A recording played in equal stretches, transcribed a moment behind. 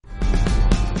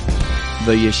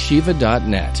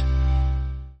theyeshiva.net.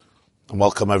 And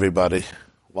welcome everybody.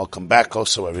 Welcome back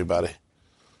also everybody.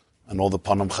 And all the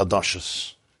Panim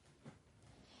Chadashas.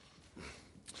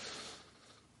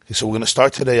 Okay, so we're going to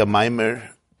start today a Maimer,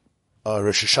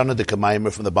 Rosh Hashanah Dika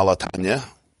Maimer from the Baal HaTanya.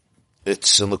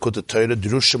 It's in Likutei Torah,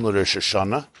 Drushim LeRosh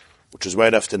Hashanah, which is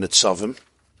right after Nitzavim.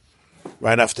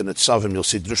 Right after Nitzavim, you'll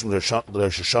see Drushim LeRosh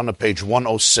Hashanah, page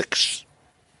 106.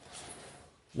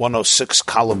 106,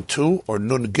 column 2, or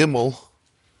Nun Gimel,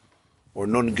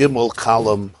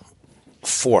 column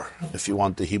 4, if you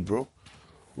want the Hebrew.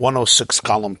 106,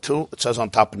 column 2, it says on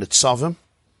top of Nitzavim,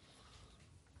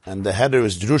 and the header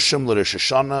is Drushim LeRosh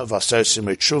Hashanah, V'aser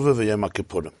Simei Tshuva V'Yom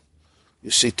HaKippurim.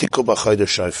 You see Tikku B'Chodesh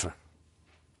Shofar.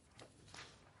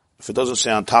 If it doesn't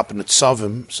say on top of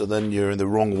Nitzavim, so then you're in the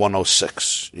wrong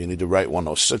 106. You need to write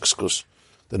 106 because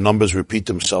the numbers repeat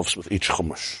themselves with each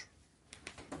Chumash.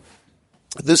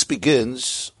 This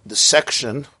begins the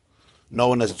section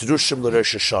known as Drushim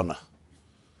LeRosh Hashanah.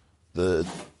 The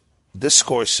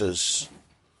discourses,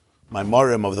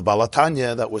 Maimarim of the Baal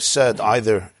HaTanya that was said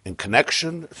either in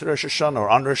connection to Rosh Hashanah or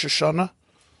on Rosh Hashanah,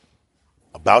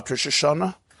 about Rosh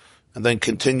Hashanah, and then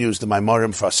continues the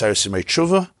Maimarim for Aser Simei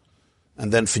Tshuva,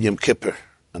 and then for Yom Kippur.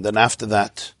 And then after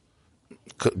that,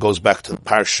 goes back to the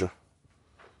Parsha.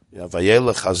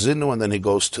 Vayelech Hazinu, and then he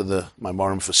goes to the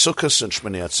Maimarim for Sukkos and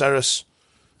Shmini Atzeres,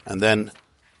 and then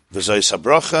V'Zayis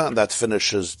HaBracha, and that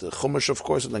finishes the Chumash, of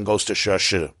course, and then goes to Shir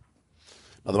HaShirim.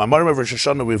 Now, the Maimarim of Rosh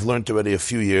Hashanah we've learned already a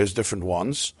few years, different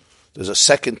ones. There's a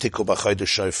second Tikku B'Chodesh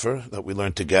Shofar that we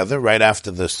learned together. Right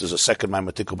after this, there's a second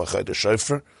Maimer Tikku B'Chodesh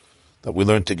Shofar that we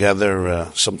learned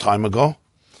together some time ago.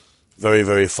 Very,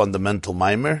 very fundamental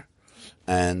Maimer.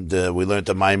 And we learned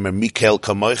a Maimer Mikel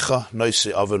Kamoicha,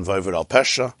 Noisi Oven Vayver Al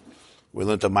Pesha. We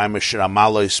learned a Maimer Shir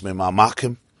Amalois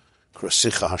Mima'amakim,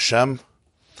 Krasicha Hashem.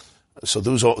 So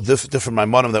those are different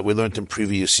Maimarim that we learned in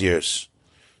previous years.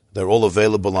 They're all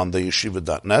available on the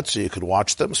yeshiva.net, so you could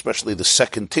watch them, especially the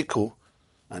second Tikku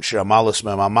and Shir Amalos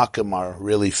Mima'amakim are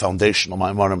really foundational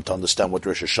Maimarim to understand what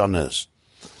Rosh Hashanah is.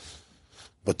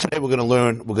 But today we're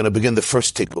going to begin the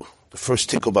first Tikku. The first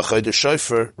Tikku B'Chodesh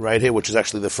Shofar, right here, which is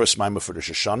actually the first Maimer for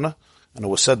Rosh Hashanah, and it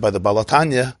was said by the Baal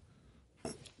HaTanya,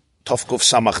 Tovkuf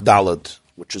Samach Daled,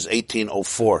 which is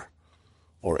 1804,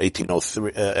 or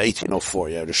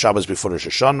 1804, the Shabbos before Rosh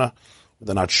Hashanah.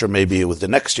 They're not sure, maybe it was the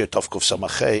next year, Tovkuf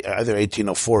Samachei, either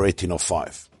 1804 or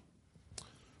 1805.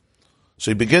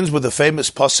 So he begins with the famous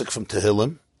pasuk from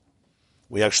Tehillim.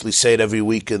 We actually say it every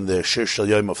week in the Shir Shel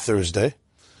Yom of Thursday.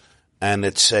 And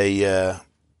it's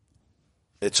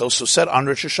also said on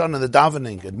Rosh Hashanah in the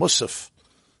davening, in Musaf.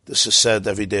 This is said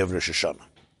every day of Rosh Hashanah.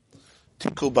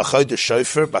 Tikku B'Chodesh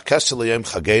Shofar, B'Kesel L'Yom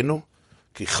Chagenu,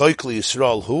 Ki Choik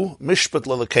L'Yisrael Hu, Mishpat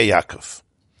L'Elokei Yaakov.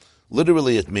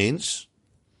 Literally it means,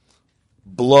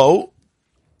 blow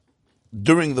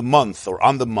during the month, or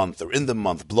on the month, or in the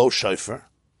month, blow shofar.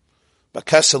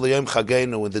 B'Kesel L'Yom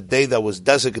Chagenu, in the day that was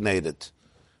designated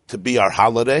to be our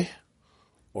holiday,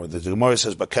 or the Gemara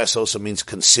says B'Kesel also means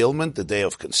concealment, the day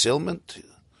of concealment.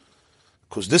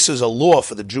 Because this is a law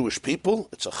for the Jewish people.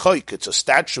 It's a chayk, it's a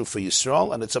statute for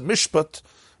Yisrael, and it's a mishpat.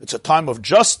 It's a time of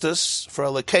justice for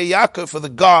Elokei Yaakov, for the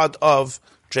God of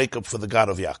Jacob, for the God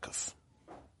of Yaakov.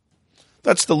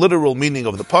 That's the literal meaning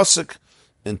of the pasuk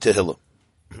in Tehillim.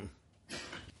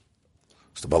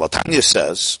 So the Baal HaTanya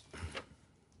says,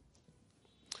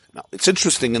 now it's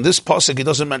interesting, in this pasuk he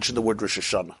doesn't mention the word Rosh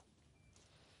Hashanah.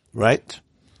 Right?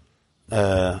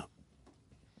 Chlal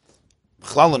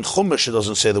and Chumash, it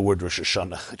doesn't say the word Rosh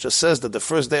Hashanah. It just says that the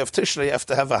first day of Tishrei you have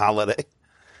to have a holiday.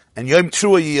 And Yom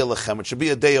Teruah Yeh Lechem, it should be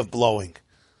a day of blowing.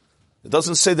 It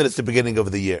doesn't say that it's the beginning of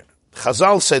the year.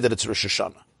 Chazal say that it's Rosh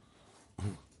Hashanah.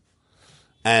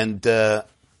 And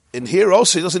in here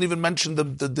also, he doesn't even mention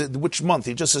the which month.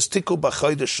 He just says Tikku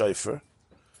B'Chodesh Shofar.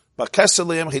 B'Kesel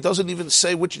L'Yom, he doesn't even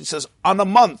say which, he says on a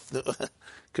month.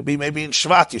 Could be maybe in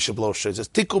Shvat you should blow shofar. It says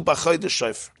Tikku B'Chodesh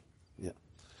Shofar. Yeah.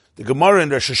 The Gemara in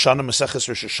Rosh Hashanah, Maseches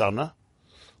Rosh Hashanah,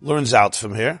 learns out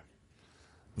from here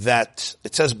that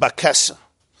it says B'Kesel.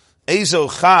 Ezo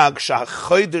Chag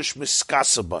Sha'chodesh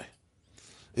Miskasa B'Y.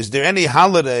 Is there any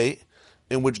holiday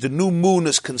in which the new moon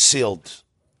is concealed?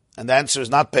 And the answer is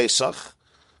not Pesach,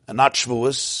 and not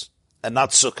Shavuos, and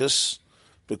not Sukkos,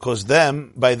 because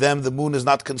by them the moon is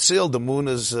not concealed. The moon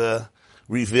is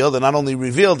revealed, and not only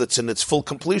revealed, it's in its full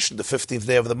completion, the 15th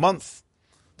day of the month.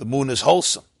 The moon is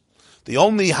wholesome. The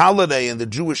only holiday in the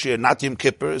Jewish year, not Yom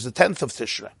Kippur, is the 10th of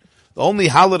Tishrei. The only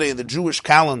holiday in the Jewish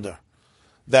calendar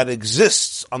that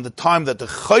exists on the time that the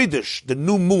Chodesh, the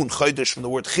new moon, Chodesh from the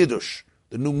word Chidush,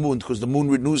 the new moon, because the moon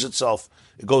renews itself,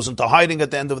 it goes into hiding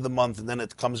at the end of the month, and then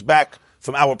it comes back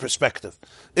from our perspective,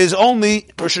 is only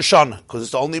Rosh Hashanah, because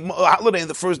it's the only holiday in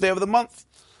the first day of the month.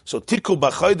 So Tikku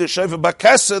b'Chodesh Sheva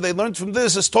b'Kesa, they learned from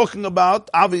this, is talking about,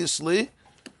 obviously,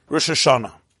 Rosh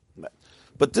Hashanah.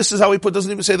 But this is how he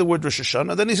doesn't even say the word Rosh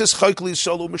Hashanah. Then he says, Chayk li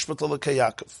Yisrael u'mishpat l'Elokei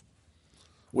Yaakov,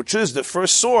 which is the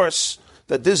first source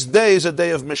that this day is a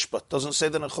day of Mishpat. Doesn't say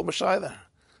that in Chumash either.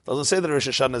 Doesn't say that Rosh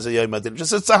Hashanah is a Yom Adin.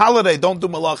 Just it's a holiday, don't do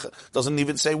malacha. Doesn't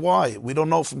even say why. We don't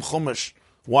know from Chumash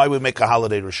why we make a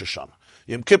holiday Rosh Hashanah.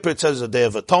 Yom Kippur, it says a day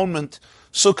of atonement.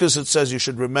 Sukkot, it says you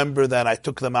should remember that I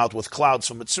took them out with clouds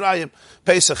from Mitzrayim.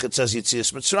 Pesach, it says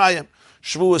Yitzias Mitzrayim.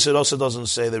 Shavuos, it also doesn't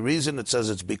say the reason. It says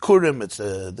it's Bikurim. It's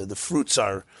the fruits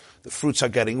are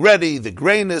getting ready. The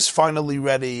grain is finally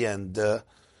ready, and it's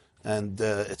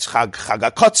Chag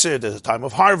HaKotzer. There's a time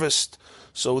of harvest.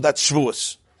 So that's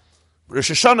Shavuos. Rosh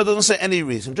Hashanah doesn't say any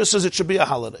reason. Just says it should be a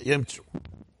holiday.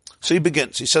 So he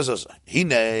begins. He says,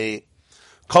 "Hine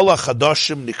kol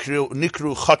hachadashim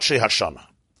nikru Chodshei Hashanah."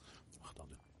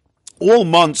 All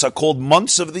months are called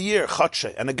months of the year,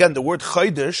 Chodshei. And again, the word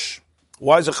Chodesh,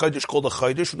 why is a Chodesh called a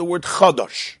Chodesh? From the word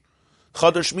Chadash.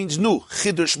 Chadash means new.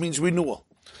 Chidush means renewal.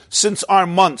 Since our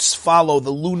months follow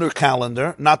the lunar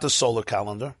calendar, not the solar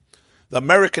calendar, the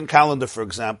American calendar, for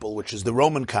example, which is the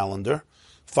Roman calendar,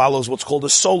 follows what's called a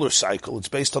solar cycle. It's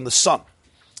based on the sun.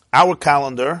 Our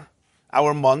calendar,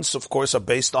 our months, of course, are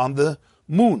based on the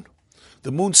moon.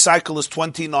 The moon cycle is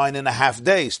 29 and a half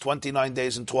days, 29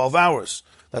 days and 12 hours.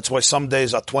 That's why some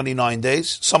days are 29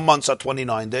 days, some months are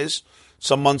 29 days,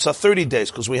 some months are 30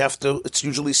 days, because it's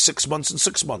usually 6 months and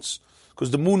 6 months.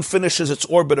 Because the moon finishes its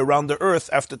orbit around the earth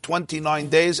after 29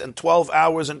 days and 12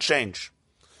 hours and change.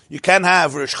 You can't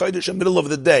have Rosh Chodesh in the middle of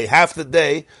the day. Half the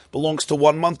day belongs to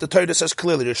 1 month. The Torah says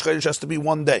clearly Rosh Chodesh has to be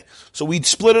 1 day. So we'd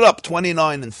split it up,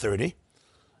 29 and 30.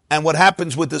 And what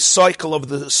happens with the cycle of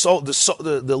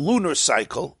the lunar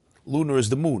cycle, lunar is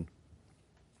the moon,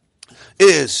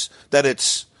 is that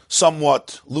it's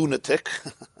somewhat lunatic.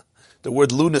 The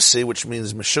word lunacy, which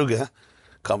means meshuga,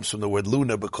 comes from the word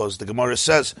lunar, because the Gemara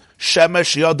says,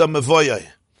 Shemesh yada mevoyai.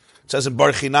 It says in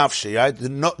Barchi Nafshi, right?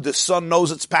 The sun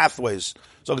knows its pathways.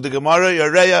 So the Gemara,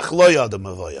 Yareach lo yada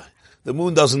mevoyai. The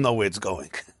moon doesn't know where it's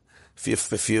going.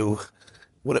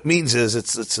 What it means is,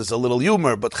 it's a little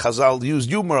humor, but Chazal used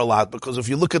humor a lot, because if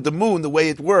you look at the moon, the way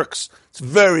it works, it's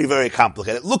very, very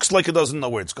complicated. It looks like it doesn't know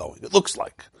where it's going. It looks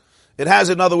like. It has,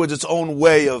 in other words, its own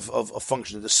way of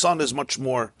functioning. The sun is much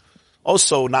more,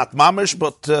 also not mamish,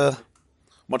 but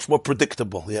much more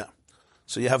predictable, yeah.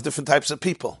 So you have different types of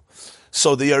people.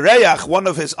 So the Yareach, one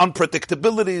of his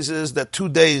unpredictabilities is that 2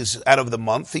 days out of the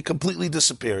month, he completely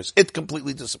disappears. It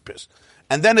completely disappears.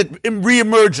 And then it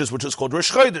re-emerges, which is called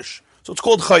Rosh Chodesh. So it's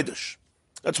called Chodesh.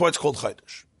 That's why it's called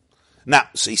Chodesh. Now,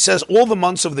 so he says all the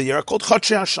months of the year are called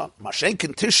Chodshei Hashanah.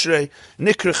 Mashenkin Tishrei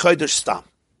Nikra Chodesh Stam.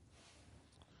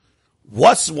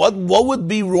 What would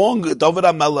be wrong, David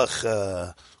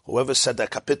HaMelech, whoever said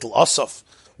that kapitel Asaf,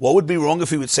 what would be wrong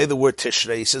if he would say the word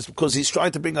Tishrei? He says, because he's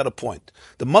trying to bring out a point.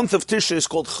 The month of Tishrei is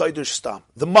called Chodesh Stam.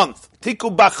 The month.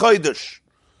 Tikku b'Chodesh.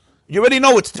 You already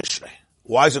know it's Tishrei.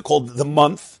 Why is it called the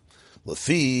month?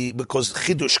 Because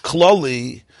Chidush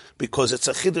Klali, because it's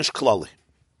a Chidush Klali.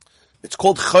 It's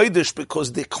called Chodesh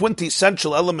because the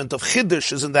quintessential element of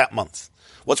Chidush is in that month.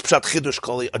 What's Pshat Chidush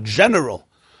Klali? A general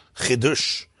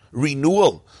Chidush,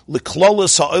 renewal.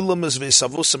 L'klalas ha'olam is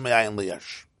v'esavusam me'ayin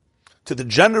liyash. To the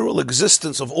general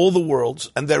existence of all the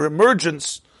worlds and their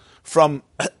emergence from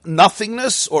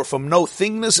nothingness or from no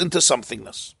thingness into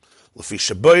somethingness. L'fi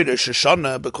shaboy Rosh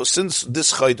Hashanah, because since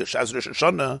this Chodesh, as Rosh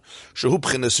Hashanah, shehu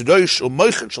b'chinas rosh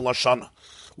u'moichin shel Hashanah,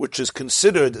 which is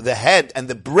considered the head and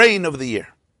the brain of the year.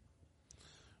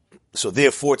 So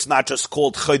therefore it's not just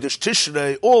called Chodesh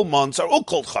Tishrei, all months are all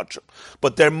called Chodshim,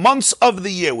 but they're months of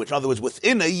the year, which in other words,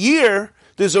 within a year,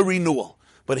 there's a renewal.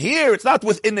 But here, it's not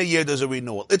within a year there's a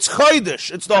renewal. It's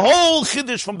Chodesh. It's the whole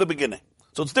Chiddush from the beginning.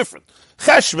 So it's different.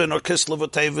 Cheshvan or Kislev or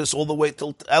Tevis all the way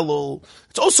till Elul.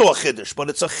 It's also a Chiddush, but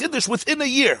it's a Chiddush within a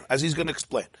year, as he's going to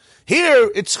explain.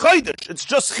 Here, it's Chodesh. It's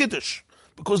just Chiddush.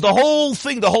 Because the whole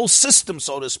thing, the whole system,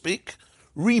 so to speak,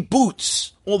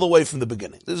 reboots all the way from the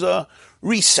beginning. There's a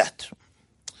reset.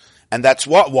 And that's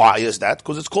why is that?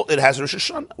 Because it has Rosh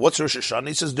Hashanah. What's Rosh Hashanah?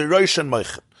 He says, the Rosh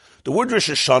Hashanah. The word Rosh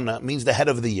Hashanah means the head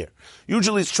of the year.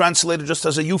 Usually it's translated just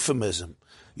as a euphemism.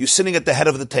 You're sitting at the head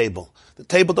of the table. The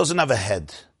table doesn't have a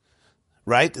head,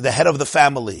 right? The head of the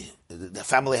family. The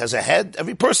family has a head.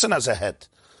 Every person has a head.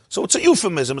 So it's a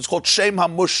euphemism. It's called Shem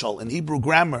HaMushal. In Hebrew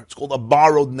grammar, it's called a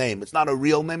borrowed name. It's not a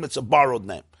real name, it's a borrowed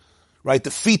name. Right?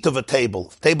 The feet of a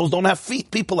table. Tables don't have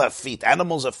feet. People have feet.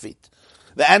 Animals have feet.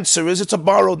 The answer is it's a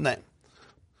borrowed name.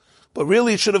 But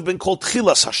really it should have been called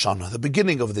Tchilas Hashanah, the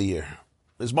beginning of the year.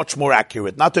 is much more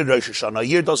accurate. Not the Rosh Hashanah. A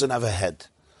year doesn't have a head.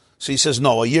 So he says,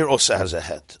 no, a year also has a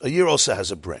head. A year also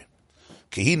has a brain.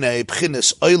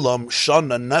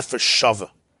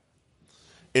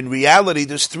 In reality,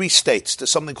 there's three states.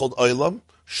 There's something called Olam,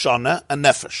 Shana, and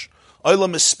Nefesh.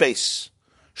 Olam is space.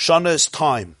 Shana is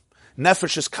time.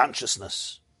 Nefesh is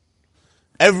consciousness.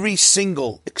 Every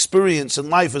single experience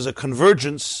in life is a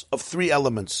convergence of three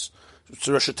elements.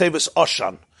 Rosh Hashanah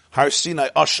Oshan, Har Sinai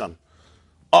Oshan.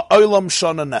 Olam,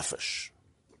 Shana, Nefesh.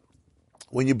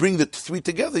 When you bring the three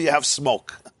together, you have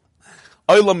smoke.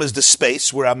 Olam is the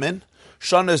space where I'm in.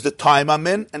 Shana is the time I'm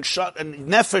in. And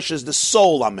Nefesh is the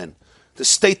soul I'm in. The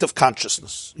state of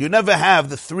consciousness. You never have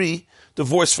the three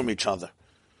divorced from each other.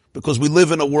 Because we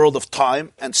live in a world of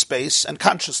time and space and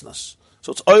consciousness.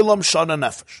 So it's Olam, Shana,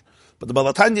 Nefesh. But the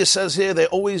Baal HaTanya says here, they're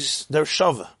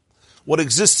Shava. What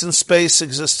exists in space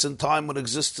exists in time. What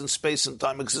exists in space and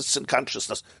time exists in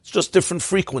consciousness. It's just different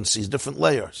frequencies, different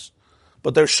layers.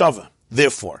 But they're Shava.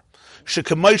 Therefore, so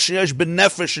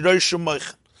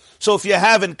if you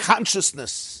have in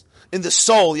consciousness, in the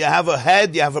soul, you have a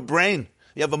head, you have a brain,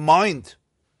 you have a mind.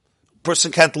 A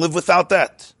person can't live without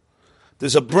that.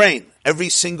 There's a brain. Every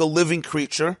single living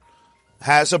creature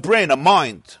has a brain, a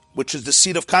mind, which is the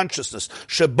seat of consciousness.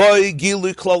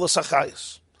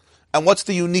 And what's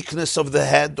the uniqueness of the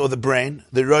head or the brain?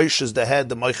 The Rosh is the head,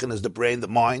 the Moichin is the brain, the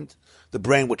mind, the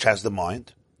brain which has the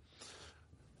mind.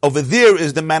 Over there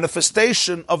is the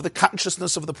manifestation of the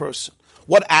consciousness of the person.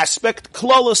 What aspect?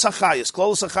 Klolos HaChayis.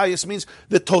 Klolos HaChayis means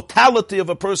the totality of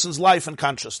a person's life and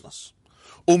consciousness.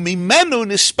 Umimenu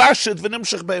nispashet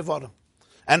v'nimshach be'evarim.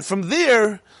 And from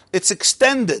there, it's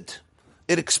extended,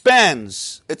 it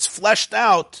expands, it's fleshed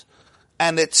out,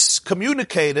 and it's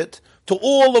communicated to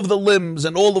all of the limbs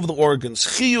and all of the organs.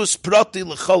 Chiyus prati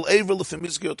l'chol eiver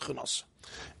l'fimizgiot chenos.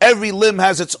 Every limb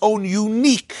has its own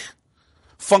unique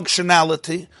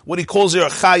functionality, what he calls here a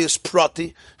chayis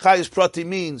prati. Chayis prati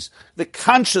means the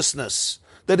consciousness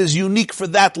that is unique for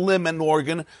that limb and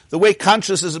organ, the way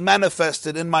consciousness is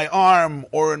manifested in my arm,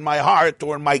 or in my heart,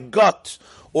 or in my gut,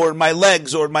 or in my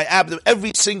legs, or in my abdomen.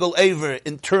 Every single aver,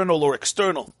 internal or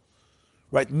external,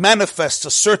 right, manifests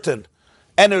a certain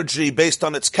energy based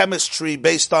on its chemistry,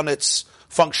 based on its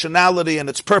functionality and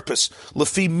its purpose.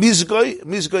 Lefi mizgoy,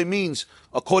 mizgoy means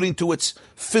according to its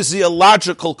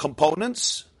physiological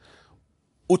components,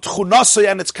 utchunasoi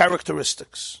and its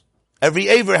characteristics. Every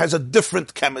aver has a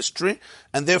different chemistry,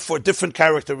 and therefore different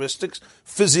characteristics,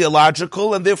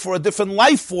 physiological, and therefore a different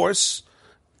life force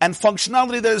and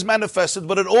functionality that is manifested,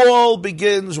 but it all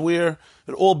begins where?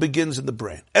 It all begins in the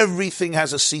brain. Everything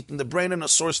has a seat in the brain and a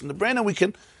source in the brain, and we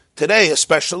can, today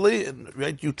especially,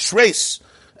 right, you trace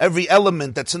every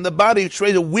element that's in the body, you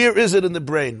trace it, where is it in the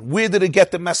brain? Where did it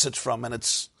get the message from? And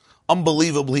it's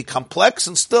unbelievably complex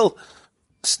and still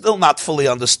not fully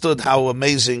understood how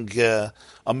amazingly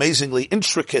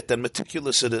intricate and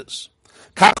meticulous it is.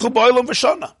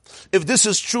 If this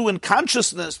is true in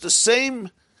consciousness, the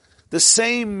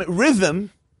same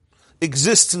rhythm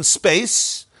exists in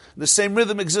space, the same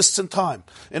rhythm exists in time.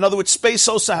 In other words, space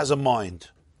also has a mind,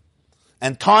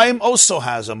 and time also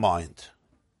has a mind.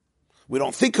 We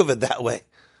don't think of it that way.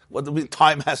 What do we mean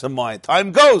time has a mind?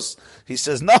 Time goes. He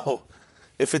says, no.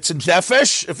 If it's in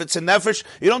nefesh,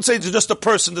 you don't say it's just a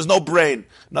person, there's no brain.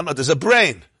 No, there's a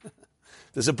brain.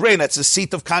 There's a brain, that's the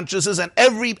seat of consciousness, and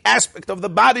every aspect of the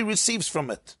body receives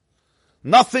from it.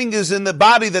 Nothing is in the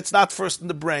body that's not first in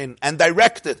the brain and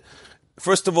directed.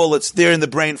 First of all, it's there in the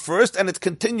brain first, and it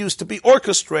continues to be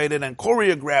orchestrated and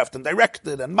choreographed and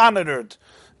directed and monitored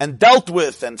and dealt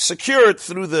with and secured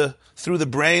through the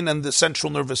brain and the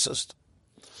central nervous system.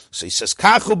 So he says,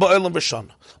 Kachu ba'olam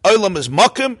v'shana. Olam is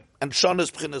makim, and shana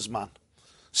is b'chinas man.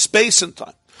 Space and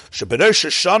time. Sheberosh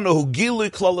Hashanah hu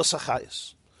gilui klolos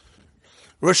hachayis.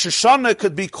 Rosh Hashanah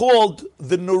could be called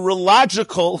the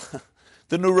neurological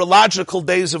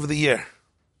days of the year.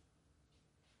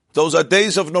 Those are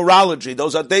days of neurology.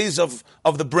 Those are days of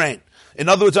the brain. In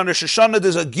other words, on Rosh Hashanah,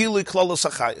 there's a gilui klolos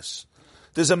hachayis.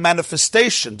 There's a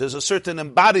manifestation. There's a certain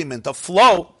embodiment, a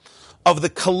flow of the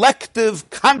collective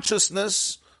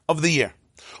consciousness of the year.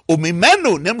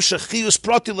 Umimenu nimshach chiyus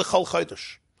prati l'chol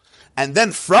chodesh. And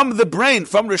then from the brain,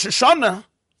 from Rosh Hashanah,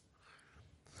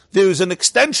 there is an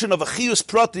extension of a chiyus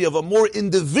prati, of a more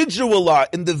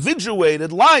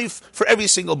individuated life for every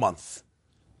single month.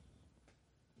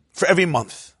 For every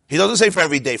month. He doesn't say for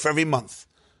every day, for every month.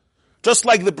 Just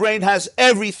like the brain has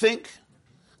everything,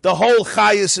 the whole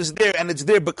chayus is there, and it's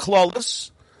there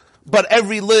beklolus, but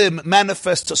every limb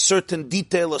manifests a certain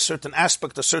detail, a certain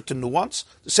aspect, a certain nuance.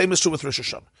 The same is true with Rosh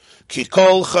Hashanah. Ki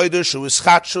kol chodesh hu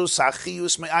ischatshus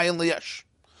hachiyus me'ayin liyesh.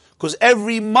 Because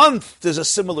every month there's a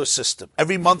similar system.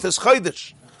 Every month is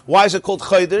Chodesh. Why is it called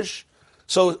Chodesh?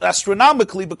 So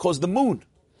astronomically, because the moon.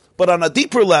 But on a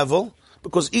deeper level,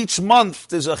 because each month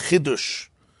there's a Chidush.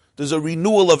 There's a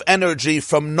renewal of energy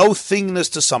from no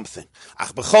thingness to something.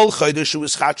 Ach b'chol Chodesh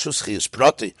is Chatshus Chiyas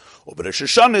Prati. Or Rosh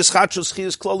Hashanah is Chatshus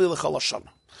Chiyas Klali L'chol Hashanah.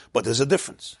 But there's a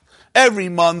difference. Every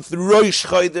month, Rosh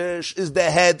Chodesh is the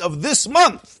head of this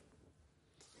month.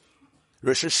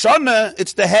 Rosh Hashanah,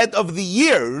 it's the head of the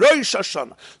year, Rosh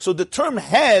Hashanah. So the term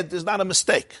head is not a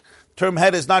mistake. Term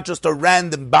head is not just a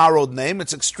random borrowed name,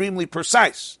 it's extremely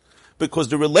precise. Because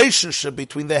the relationship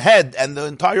between the head and the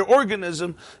entire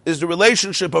organism is the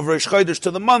relationship of Rosh Chodesh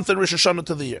to the month and Rosh Hashanah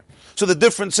to the year. So the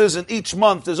difference is in each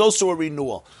month there's also a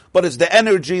renewal. But it's the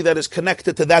energy that is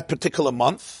connected to that particular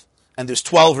month. And there's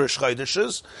 12 Rosh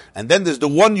Chodeshes, and then there's the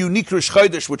one unique Rosh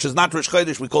Chodesh, which is not Rosh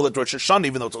Chodesh, we call it Rosh Hashanah,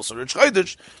 even though it's also Rosh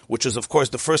Chodesh, which is of course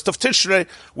the first of Tishrei,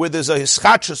 where there's a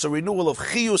hischachus, a renewal of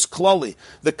Chiyus Klali,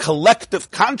 the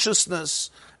collective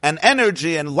consciousness and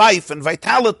energy and life and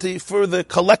vitality for the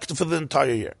collective for the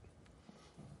entire year.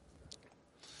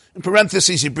 In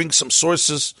parentheses, he brings some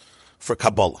sources for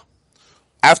Kabbalah.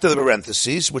 After the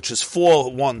parentheses, which is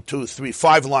 4, 1, 2, 3,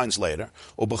 5 lines later,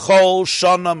 Ubechol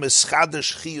Shana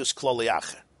Mischadesh Chiyus Klali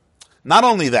Acher. Not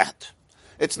only that,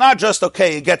 it's not just,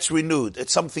 okay, it gets renewed,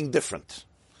 it's something different.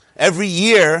 Every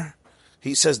year,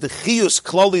 he says the Chiyus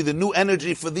Klali, the new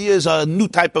energy for the year is a new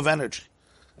type of energy.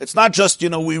 It's not just,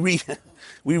 we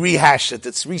rehash it,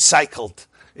 it's recycled.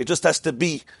 It just has to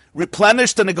be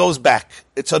replenished and it goes back.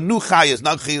 It's a new Chayas,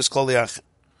 not Chiyus Klali Acher.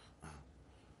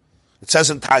 It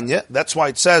says in Tanya, that's why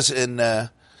it says in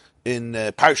Parshas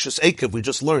Eikev, we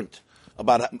just learned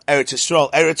about Eretz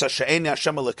Yisrael, Eretz Asher Eini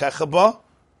Hashem Elokecha Ba,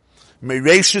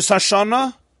 Mereishis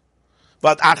Hashana,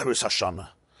 Vad Achris Hashana.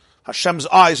 Hashem's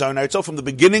eyes are in Eretz Yisrael from the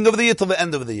beginning of the year till the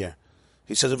end of the year.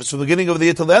 He says if it's from the beginning of the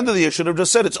year till the end of the year, should have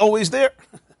just said it's always there.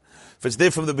 If it's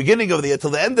there from the beginning of the year till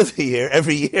the end of the year,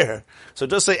 every year. So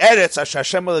just say Eretz Asher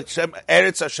Hashem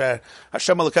Eretz Asher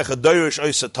Hashem Elokecha Doirish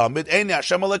Oisa Tamid, Eini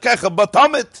Hashem Elokecha Ba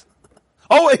Tamid.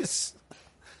 Always.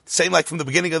 Same like from the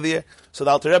beginning of the year. So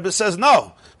the Alter Rebbe says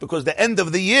no, because the end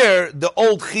of the year, the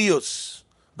old Chiyus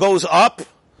goes up,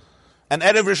 and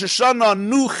Erev Rosh Hashanah,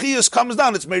 new Chiyus comes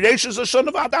down. It's Mereishis Hashanah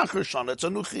V'Ad Achar Hashanah. It's a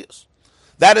new Chiyus.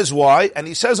 That is why, and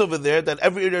he says over there that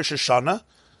every Rosh Hashanah,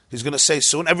 he's going to say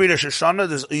soon, every Rosh Hashanah,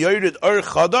 there's Yored Or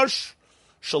Chadash,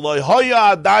 Shaloi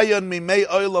Hoya Adayan Mimei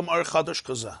Olam Or Chadash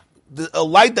Kazah. A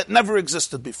light that never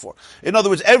existed before. In other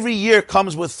words, every year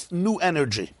comes with new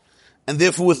energy. And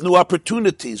therefore with new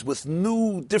opportunities, with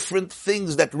new different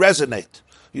things that resonate.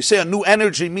 You say a new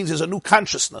energy means there's a new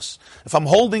consciousness. If I'm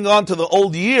holding on to the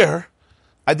old year,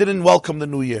 I didn't welcome the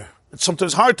new year. It's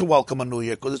sometimes hard to welcome a new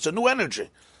year because it's a new energy.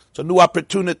 It's a new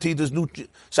opportunity. So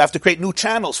I have to create new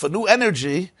channels. For new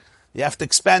energy, you have to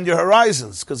expand your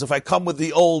horizons. Because if I come with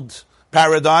the old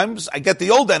paradigms, I get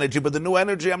the old energy, but the new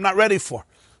energy I'm not ready for.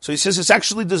 So he says there's a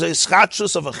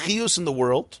schachus of a chiyus in the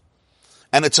world.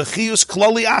 And it's a chiyus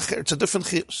klali acher. It's a different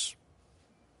chiyus.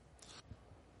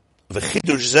 The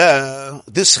chidush zeh,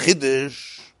 this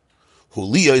chidush, hu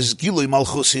liya is gilui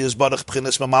malchusi is barach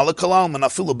b'chines mamala kalam and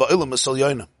afilu ba'ilam esel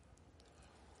yoyna.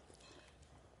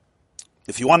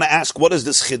 If you want to ask what is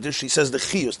this chidush, he says the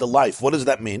chiyus, the life. What does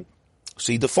that mean?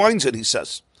 So he defines it. He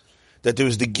says that there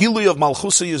is the gilui of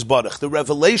malchusi is barach, the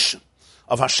revelation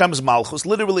of Hashem's malchus.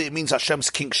 Literally, it means Hashem's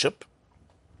kingship.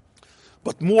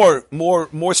 But more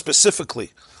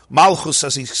specifically, Malchus,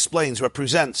 as he explains,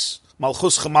 represents,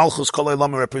 Malchus Kol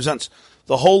Olam represents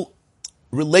the whole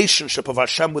relationship of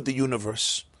Hashem with the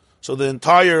universe. So the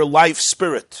entire life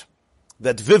spirit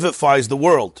that vivifies the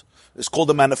world is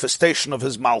called a manifestation of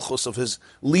his Malchus, of his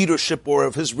leadership or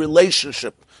of his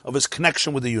relationship, of his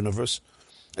connection with the universe.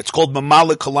 It's called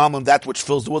Mamalik Kalamim, that which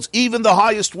fills the worlds. Even the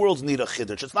highest worlds need a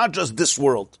Chiddush. It's not just this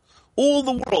world. All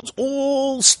the worlds,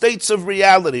 all states of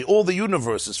reality, all the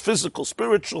universes, physical,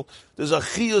 spiritual, there's a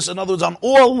chiyus. In other words, on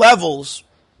all levels,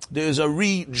 there's a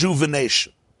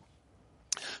rejuvenation.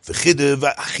 But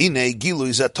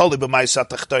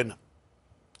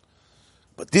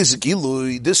this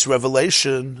gilui, this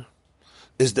revelation,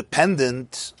 is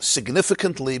dependent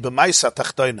significantly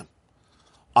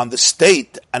on the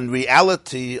state and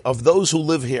reality of those who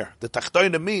live here. The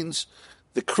tachtoina means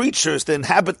the creatures, the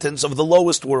inhabitants of the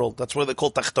lowest world. That's why they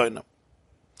call Tachtoina.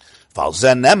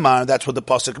 That's what the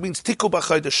pasuk means. Tiku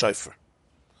b'chodesh shofar.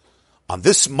 On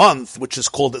this month, which is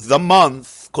called the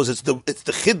month, because it's the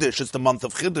Chiddush, it's the month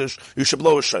of Chiddush, you should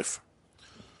blow a shofar.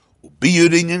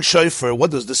 Biyurin shofar.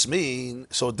 What does this mean?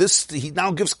 So he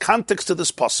now gives context to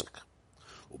this pasuk.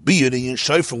 Biyurin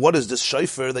shofar. What is this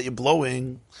shofar that you're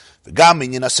blowing?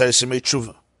 V'gamin in aser simei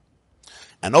tshuva.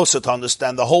 And also to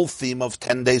understand the whole theme of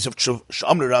 10 days of Tshuva.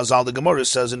 Sh'amri Razal, the Gemara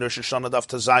says in Rosh Hashanah Daf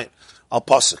Tazayim, Al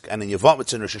Pasuk, and in Yavam,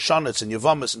 it's in Rosh Hashanah, it's in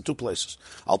Yavam, it's in two places.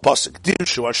 Al Pasuk,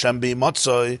 Dirshu Hashem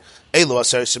b'Yimatzoi, Elu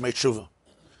Aser Simei Tshuva.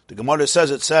 The Gemara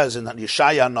says in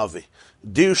Yeshaya Navi,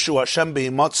 Dirshu Hashem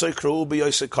b'Yimatzoi, Kra'u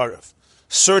b'Yosei Karev.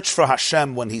 Search for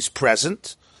Hashem when He's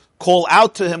present, call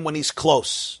out to Him when He's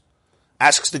close.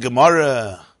 Asks the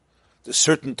Gemara, there's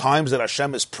certain times that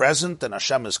Hashem is present and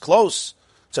Hashem is close.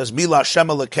 It says, Mila Hashem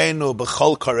Elokeinu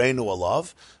b'chol kareinu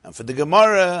alav. And for the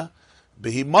Gemara,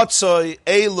 B'himatzoi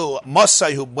elu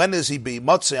masai, when is he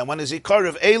b'himatzoi and when is he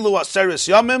karev? Elu aseres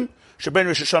yamim sheben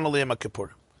Rosh Hashanah liyom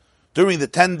Kippur. During the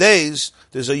 10 days,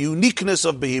 there's a uniqueness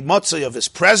of b'himatzoi, of His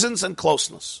presence and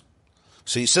closeness.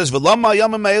 So he says, V'lama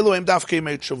yamim elu im dafkei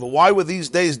mei tshuva. Why were these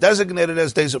days designated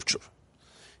as days of tshuva?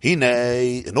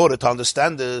 Hine, in order to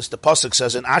understand this, the pasuk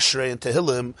says in Ashrei and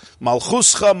Tehillim,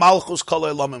 Malchuscha malchus kol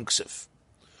olamim ksif.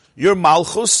 Your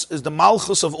malchus is the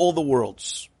malchus of all the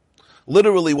worlds.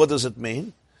 Literally, what does it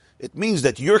mean? It means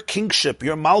that your kingship,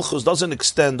 your malchus, doesn't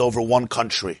extend over one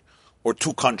country, or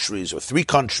two countries, or three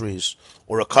countries,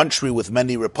 or a country with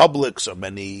many republics, or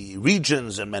many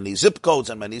regions, and many zip codes,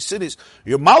 and many cities.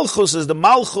 Your malchus is the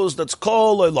malchus that's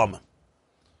called olamim.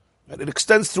 It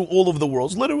extends through all of the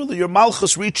worlds. Literally, your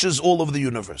malchus reaches all of the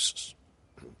universes.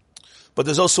 But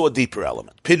there's also a deeper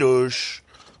element. Pirush,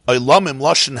 olamim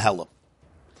lashon helam.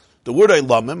 The word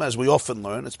olamim, as we often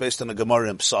learn, it's based on a Gemara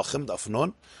in Pesachim, Daf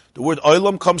Nun. The word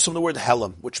olam comes from the word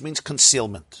helam, which means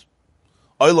concealment.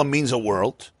 Olam means a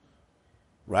world,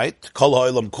 right? Kol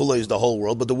olam kula is the whole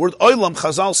world, but the word olam,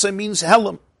 Chazal say, means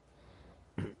helam.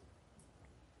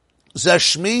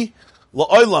 Zeshmi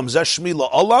la'olam, zeshmi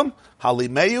la'olam,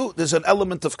 halimeyu, there's an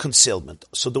element of concealment.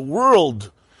 So the word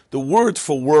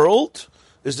for world,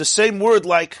 is the same word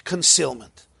like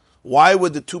concealment. Why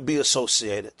would the two be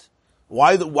associated?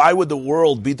 Why would the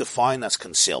world be defined as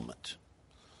concealment?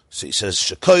 So he says,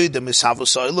 Shekoy de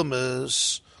mishavos olam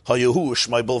hayehu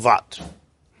shmai belvat.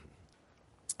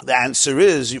 The answer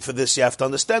is, for this you have to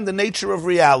understand the nature of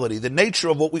reality, the nature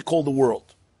of what we call the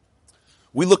world.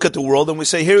 We look at the world and we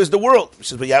say, here is the world. He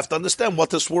says, but you have to understand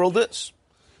what this world is.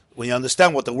 When you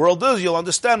understand what the world is, you'll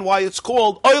understand why it's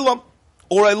called olam,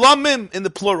 or olamim in the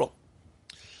plural.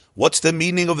 What's the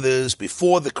meaning of this?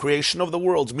 Before the creation of the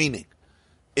world's meaning.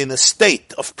 In a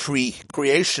state of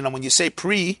pre-creation, and when you say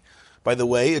pre, by the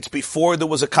way, it's before there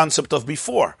was a concept of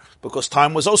before, because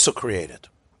time was also created.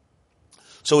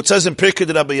 So it says in Pirkei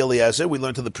de Rabbi Eliezer, we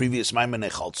learned in the previous Maimon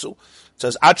Echaltzu, it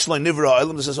says, Achloi Nivra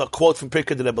Olam, this is a quote from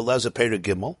Pirkei de Rabbi Eliezer, Perek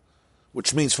Gimel,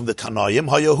 which means from the Tanoim,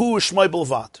 Hayahu Shmai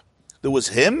Belvat. There was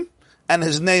Him and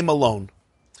His name alone.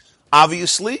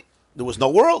 Obviously, there was no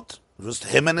world. It was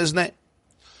Him and His name.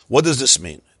 What does this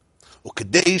mean? So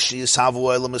this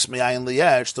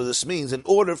means in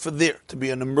order for there to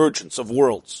be an emergence of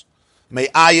worlds, may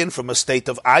ayin from a state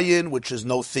of ayin, which is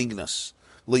no thingness,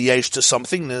 liyesh to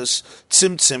somethingness,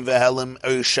 tzimtzim vehelim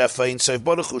shefa in seif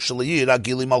baruch u'shaliyir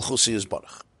agili malchusi is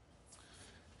baruch.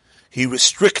 He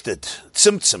restricted,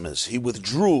 tzimtzim is, he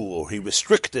withdrew, or he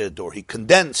restricted, or he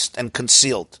condensed and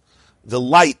concealed the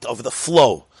light of the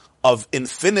flow of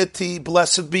infinity,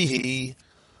 blessed be He,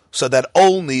 so that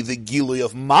only the Gilui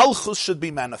of Malchus should be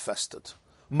manifested.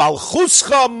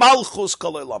 Malchuscha Malchus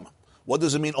kol olam. What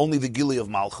does it mean, only the Gilui of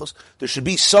Malchus? There should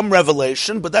be some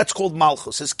revelation, but that's called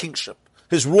Malchus, His kingship,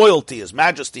 His royalty, His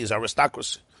majesty, His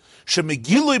aristocracy.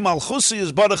 Shemegilui Malchusi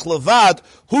is Baruch Levad,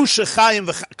 Hu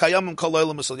Shechayim v'Kayamim kol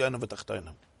olam es elyonim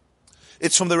v'tachtonim.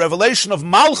 It's from the revelation of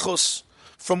Malchus,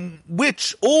 from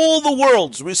which all the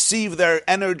worlds receive their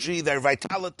energy, their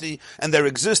vitality, and their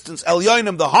existence.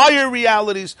 Elyonim, the higher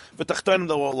realities, v'tachtonim,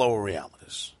 the lower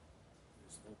realities.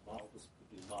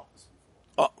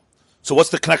 So what's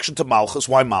the connection to Malchus?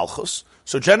 Why Malchus?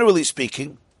 So generally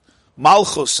speaking,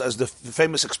 Malchus, as the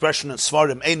famous expression in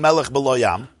Svarim, Ein Melech B'lo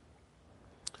Yam,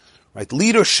 right?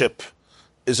 Leadership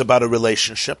is about a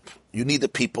relationship. You need a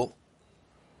people.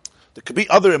 There could be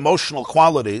other emotional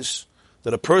qualities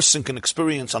that a person can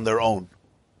experience on their own.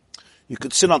 You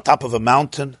could sit on top of a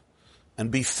mountain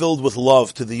and be filled with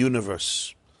love to the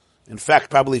universe. In fact,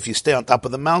 probably if you stay on top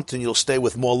of the mountain, you'll stay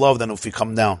with more love than if you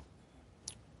come down.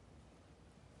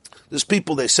 There's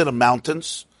people, they sit on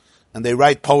mountains and they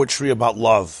write poetry about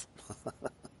love.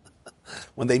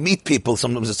 When they meet people,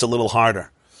 sometimes it's a little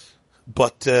harder.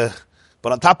 But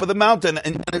on top of the mountain,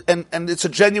 and it's a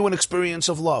genuine experience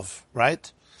of love,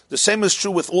 right? The same is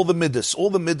true with all the midas,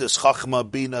 chachma,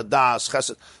 bina, das,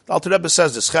 chesed. The Alter Rebbe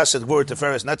says this, chesed, word,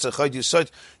 teferes, netzach, chayd, yisod,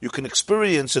 you can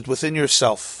experience it within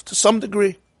yourself, to some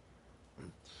degree.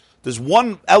 There's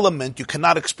one element you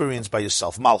cannot experience by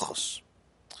yourself, malchus.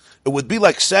 It would be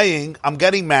like saying, I'm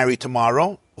getting married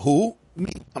tomorrow. Who?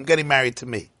 Me. I'm getting married to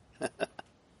me.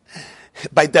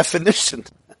 By definition,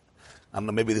 I don't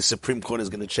know, maybe the Supreme Court is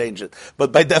going to change it,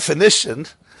 but by definition,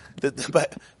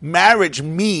 marriage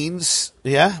means,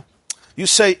 you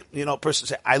say, a person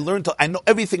say, I know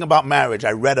everything about marriage.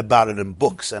 I read about it in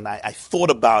books, and I thought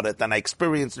about it, and I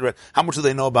experienced it. How much do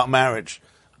they know about marriage?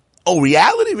 Oh,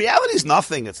 reality? Reality is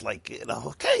nothing. It's like,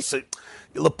 okay, so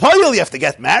L'Poyel, you have to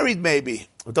get married maybe.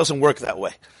 It doesn't work that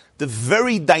way. The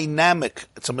very dynamic,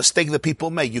 it's a mistake that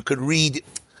people make. You could read,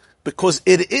 because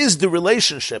it is the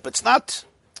relationship. It's not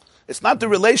the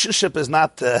relationship is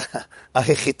not a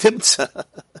hechitimtza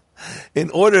in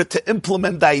order to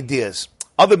implement the ideas.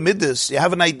 Other middas, you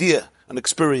have an idea, an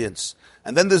experience.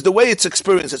 And then there's the way it's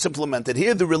experienced, it's implemented.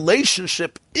 Here, the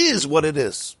relationship is what it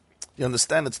is. You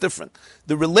understand? It's different.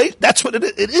 That's what it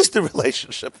is. It is the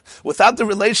relationship. Without the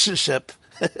relationship,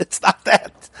 it's not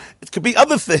that. It could be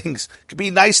other things. It could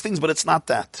be nice things, but it's not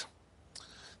that.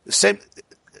 The same,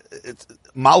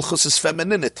 Malchus is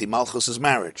femininity. Malchus is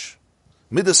marriage.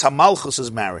 Midas HaMalchus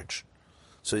is marriage.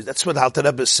 So that's what Alter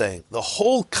Rebbe is saying. The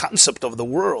whole concept of the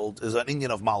world is an inyan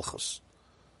of Malchus.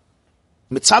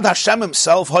 Mitzad Hashem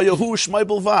himself, Hayahu Shmai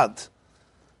Bilvad.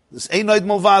 There's Einoid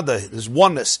Mulvada. There's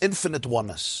oneness, infinite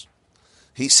oneness.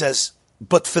 He says,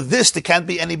 but for this, there can't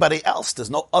be anybody else. There's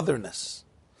no otherness.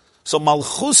 So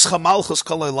Malchus HaMalchus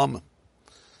Kol Olamim.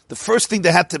 The first thing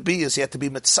there had to be is he had to be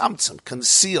mitzamtzim,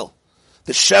 conceal,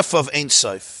 the chef of Ein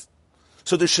Sof.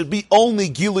 So there should be only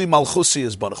Gilui Malchusi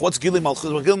Yisbarach. What's Gilui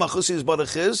Malchusi? What Gilui Malchusi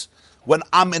Yisbarach is when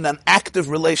I'm in an active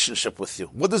relationship with you.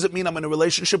 What does it mean I'm in a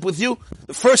relationship with you?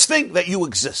 The first thing, that you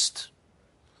exist.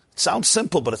 It sounds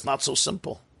simple, but it's not so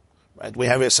simple. Right? We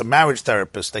have here some marriage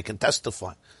therapists, they can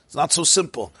testify. It's not so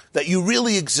simple. That you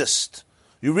really exist.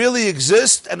 You really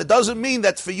exist, and it doesn't mean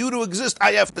that for you to exist,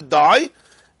 I have to die,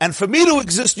 and for me to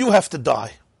exist, you have to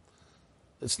die.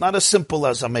 It's not as simple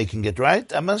as I'm making it,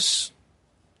 right, Amos?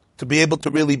 To be able to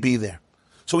really be there.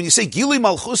 So when you say Gilui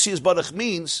Malchusi Yisbarach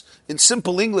means, in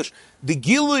simple English, the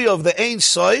Gilui of the Ein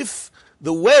Sof,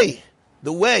 the way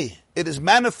it is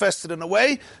manifested in a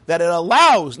way that it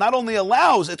allows, not only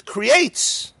allows, it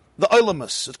creates the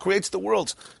Olamus, it creates the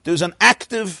worlds. There's an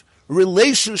active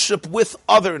relationship with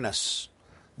otherness.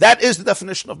 That is the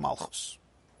definition of Malchus.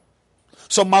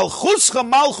 So Malchus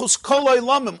Malchus Kol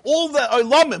Olamim, all the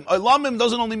Olamim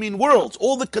doesn't only mean worlds,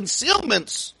 all the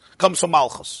concealments comes from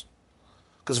Malchus.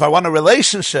 Because if I want a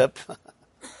relationship,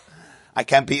 I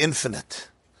can't be infinite.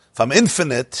 If I'm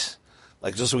infinite,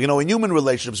 like just, in human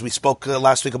relationships, we spoke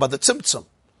last week about the tzimtzum.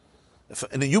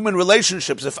 In human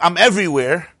relationships, if I'm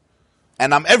everywhere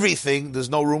and I'm everything,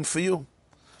 there's no room for you.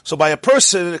 So by a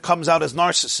person, it comes out as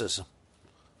narcissism.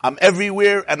 I'm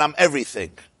everywhere and I'm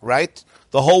everything, right?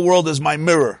 The whole world is my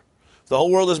mirror. If the whole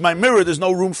world is my mirror, there's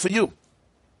no room for you.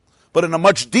 But in a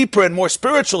much deeper and more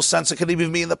spiritual sense, it can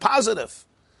even be in the positive.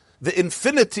 The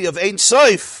infinity of Ein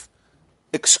Sof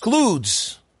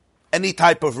excludes any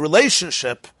type of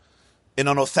relationship in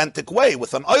an authentic way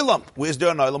with an Olam. Where's there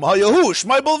an Olam? Hayahu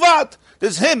Shmai Bilvad.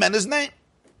 There's him and his name.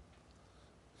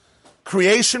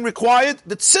 Creation required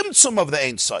the tzimtzum of the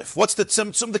Ein Sof. What's the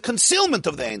tzimtzum? The concealment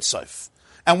of the Ein Sof.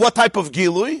 And what type of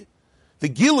Gilui? The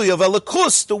Gilui of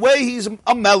Elikus, the way he's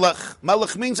a Melech.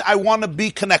 Melech means I want to be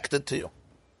connected to you.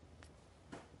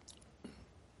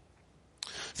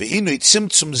 This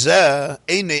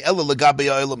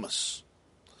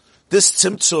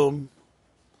tzimtzum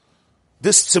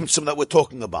that we're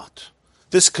talking about,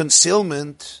 this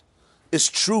concealment is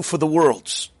true for the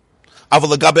worlds. For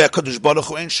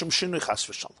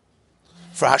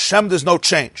Hashem there's no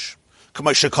change.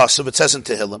 It says in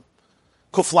Tehillim,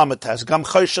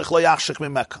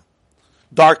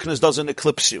 darkness doesn't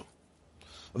eclipse you.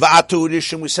 V'atu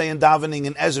rishon, we say in davening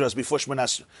in Ezra's before Shemona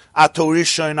Esrei. Atu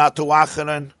rishon, atu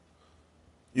acharon.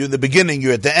 You're in the beginning,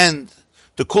 you're at the end.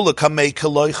 The kula kamei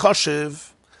kaloi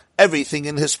chashiv. Everything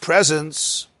in His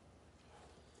presence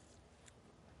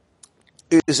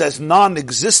is as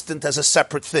non-existent as a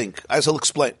separate thing, as I'll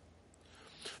explain.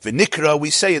 V'nikra,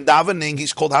 we say in davening,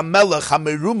 He's called Hamelech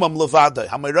Hamerumam Levadai.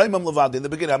 Hamerumam Levadai, in the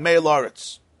beginning, Hamer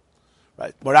Laretz.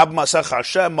 Right? Marab Masach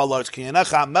Hashem, Malaretz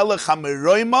Kiyanecha, Hamelech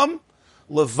Hamerumam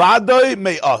Levadoi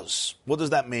me'oz. What does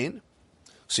that mean?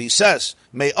 So he says,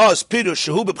 me'oz pirush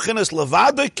shehu b'bchinas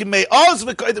levadoi ki me'oz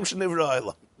v'koidim shenivra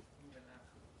ha'olam.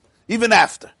 Even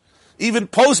after. Even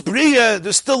post-Bria,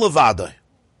 there's still levadoi.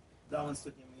 That one's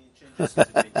looking at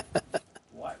me.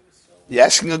 Why so... You're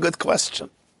asking a good question.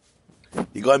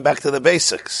 You're going back to the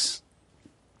basics.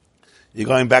 You're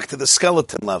going back to the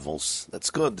skeleton levels. That's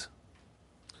good.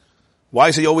 Why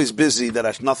is he always busy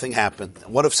that nothing happened?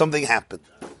 What if something happened?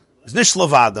 It's nish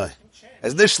levadoi.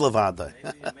 As nish levada.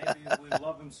 Maybe we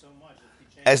love him so much that he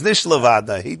changed. As nish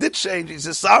levada. He did change. He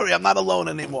says, sorry, I'm not alone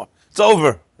anymore. It's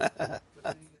over.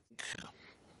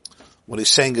 What he's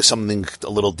saying is something a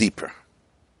little deeper.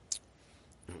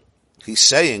 He's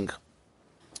saying,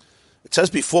 it says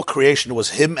before creation it was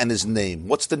him and his name.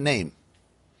 What's the name?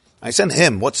 I said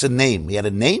him. What's the name? He had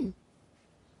a name?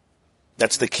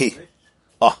 That's the key.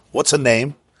 Oh, what's a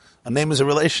name? A name is a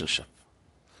relationship.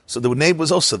 So the name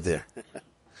was also there.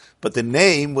 But the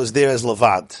name was there as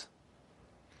Levad.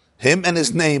 Him and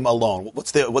his name alone.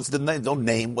 What's there? What's the name? No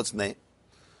name. What's name?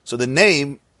 So the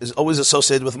name is always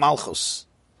associated with Malchus.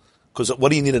 Because what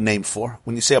do you need a name for?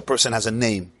 When you say a person has a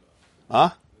name.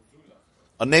 Huh?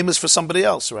 A name is for somebody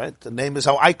else, right? The name is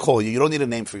how I call you. You don't need a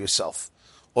name for yourself.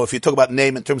 Or if you talk about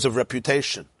name in terms of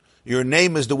reputation. Your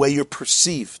name is the way you're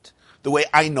perceived. The way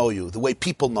I know you. The way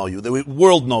people know you. The way the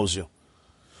world knows you.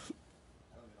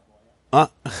 Huh?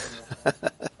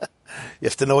 You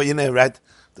have to know what you name, right?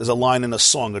 There's a line in a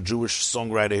song, a Jewish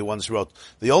songwriter he once wrote.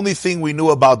 The only thing we knew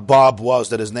about Bob was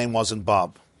that his name wasn't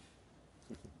Bob.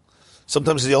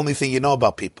 Sometimes it's the only thing you know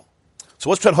about people. So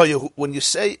what's when you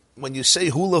say hu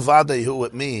levadahu,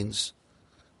 it means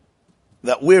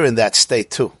that we're in that state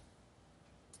too.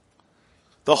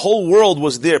 The whole world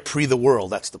was there pre the world.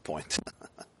 That's the point.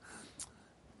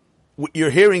 You're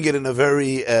hearing it in a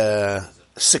very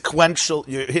sequential.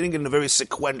 You're hearing it in a very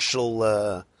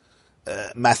sequential,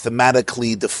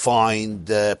 mathematically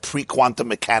defined pre-quantum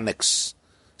mechanics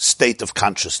state of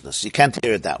consciousness. You can't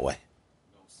hear it that way.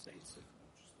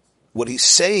 What he's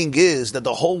saying is that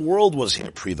the whole world was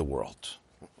here pre the world.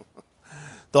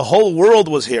 The whole world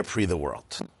was here pre the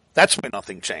world. That's why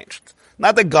nothing changed.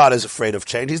 Not that God is afraid of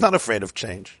change. He's not afraid of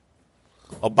change.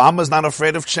 Obama's not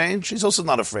afraid of change. He's also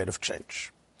not afraid of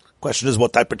change. Question is,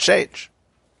 what type of change?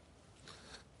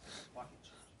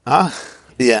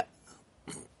 Yeah.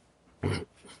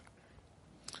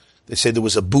 They say there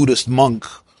was a Buddhist monk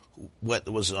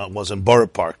who was in Borough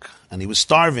Park, and he was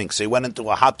starving, so he went into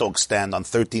a hot dog stand on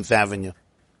 13th Avenue.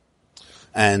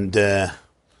 And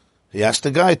he asked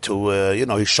the guy to,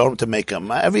 he showed him to make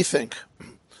him everything.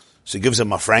 So he gives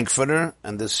him a Frankfurter,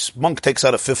 and this monk takes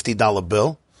out a $50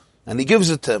 bill, and he gives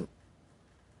it to him.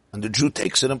 And the Jew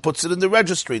takes it and puts it in the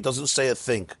registry, doesn't say a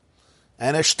thing.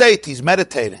 And he's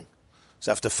meditating.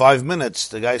 So after 5 minutes,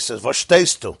 the guy says, "Was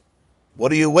stehst du?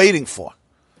 What are you waiting for?"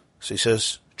 So he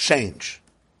says, "Change."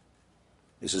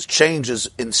 He says, change is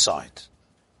inside.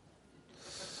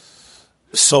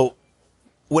 So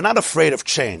we're not afraid of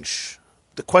change.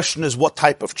 The question is, what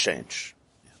type of change?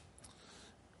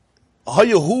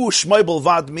 Hayahu Shmai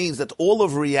Bilvad means that all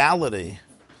of reality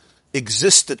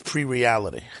existed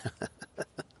pre-reality.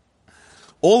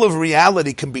 All of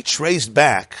reality can be traced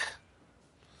back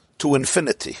to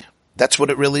infinity. That's what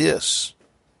it really is.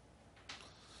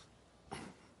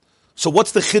 So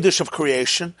what's the chiddush of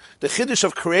creation? The chiddush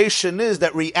of creation is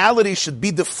that reality should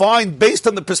be defined based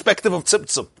on the perspective of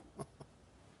Tzimtzum.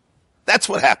 That's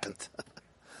what happened.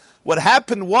 What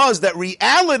happened was that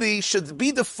reality should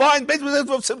be defined based on the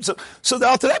perspective of Tzimtzum. So the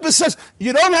Alter Rebbe says,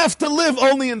 you don't have to live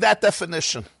only in that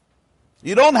definition.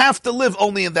 You don't have to live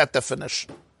only in that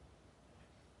definition.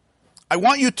 I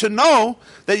want you to know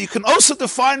that you can also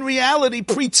define reality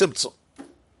pre-Tzimtzum.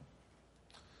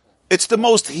 It's the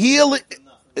most healing.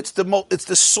 It's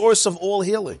the source of all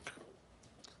healing.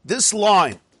 This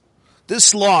line,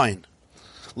 Legabe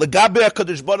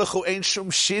HaKadosh Baruch Hu ein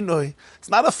shum shinui. It's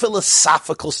not a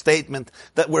philosophical statement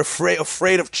that we're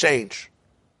afraid of change.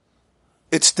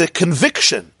 It's the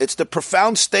conviction. It's the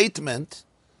profound statement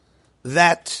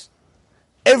that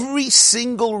every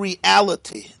single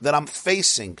reality that I'm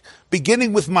facing,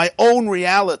 beginning with my own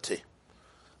reality,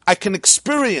 I can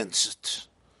experience it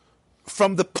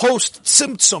from the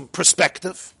post-Tzimtzum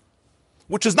perspective,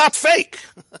 which is not fake.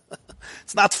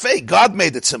 It's not fake. God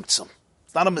made it Tzimtzum.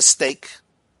 It's not a mistake.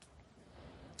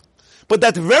 But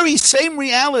that very same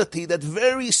reality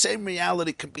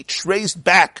can be traced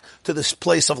back to this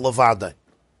place of Levada.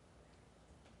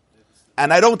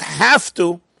 And I don't have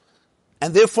to,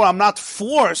 and therefore I'm not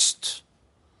forced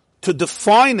to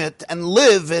define it and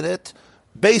live in it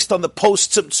based on the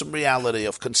post-Tzimtzum reality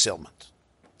of concealment.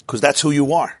 Because that's who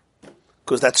you are.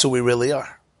 Because that's who we really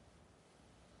are.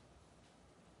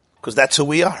 Because that's who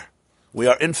we are. We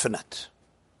are infinite.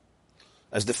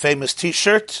 As the famous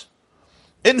t-shirt,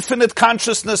 infinite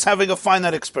consciousness having a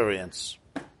finite experience.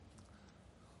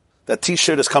 That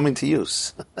t-shirt is coming to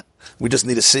use. We just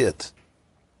need to see it.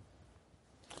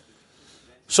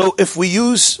 So if we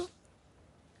use...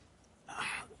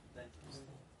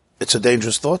 It's a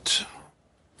dangerous thought.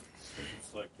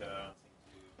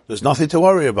 There's nothing to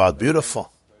worry about.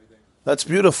 Beautiful. That's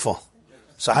beautiful.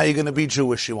 So how are you going to be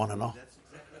Jewish, you want to know?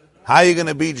 How are you going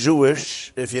to be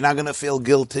Jewish if you're not going to feel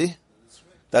guilty?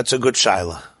 That's a good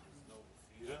shaila.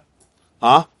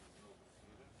 Huh?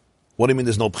 What do you mean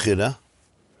there's no bchira?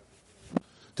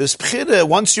 There's bchira.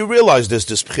 Once you realize there's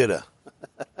this bchira.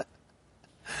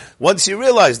 Once you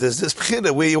realize there's this bchira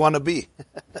where you want to be.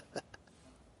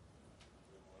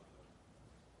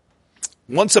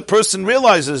 Once a person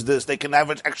realizes this, they can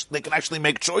actually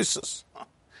make choices.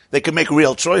 They can make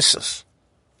real choices.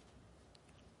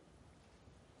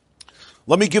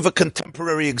 Let me give a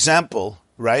contemporary example,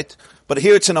 right? But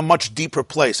here it's in a much deeper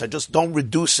place. I just don't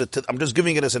reduce it to, I'm just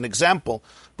giving it as an example,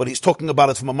 but he's talking about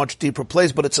it from a much deeper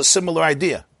place, but it's a similar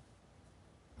idea.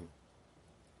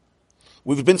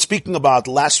 We've been speaking about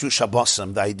last few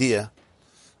Shabbosim, the idea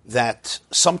that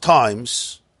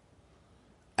sometimes,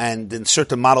 and in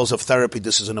certain models of therapy,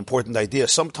 this is an important idea,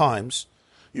 sometimes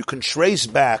you can trace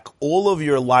back all of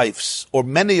your life's, or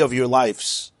many of your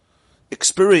life's,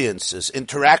 experiences,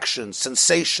 interactions,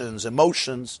 sensations,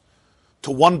 emotions, to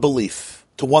one belief,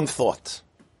 to one thought.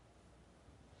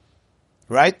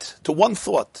 Right? To one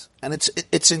thought. And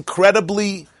it's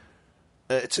incredibly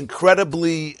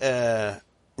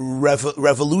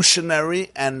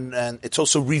revolutionary, and it's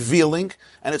also revealing,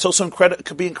 and it's also it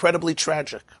could be incredibly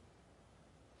tragic.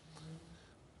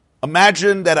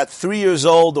 Imagine that at 3 years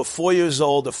old, or 4 years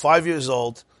old, or 5 years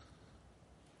old,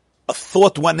 a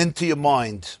thought went into your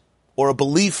mind, or a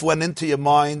belief went into your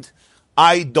mind,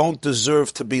 I don't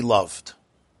deserve to be loved.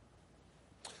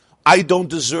 I don't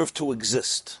deserve to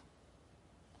exist.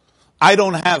 I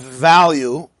don't have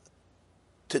value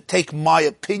to take my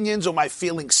opinions or my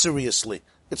feelings seriously.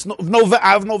 I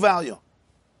have no value.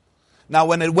 Now,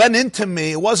 when it went into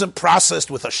me, it wasn't processed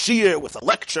with a shiur, with a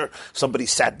lecture. Somebody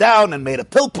sat down and made a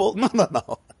pilpul.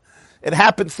 No. It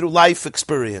happened through life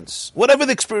experience, whatever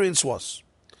the experience was.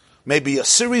 Maybe a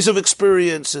series of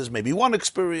experiences, maybe one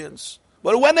experience.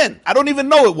 But it went in. I don't even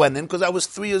know it went in because I was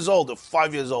 3 years old, or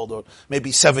 5 years old, or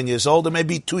maybe 7 years old, or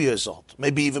maybe 2 years old,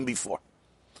 maybe even before.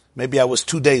 Maybe I was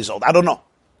 2 days old. I don't know.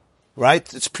 Right?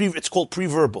 It's called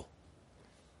pre-verbal.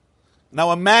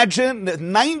 Now imagine that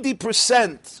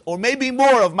 90% or maybe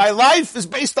more of my life is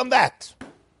based on that.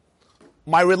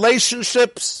 My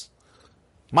relationships,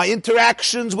 my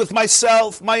interactions with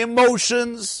myself, my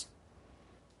emotions.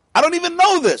 I don't even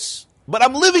know this, but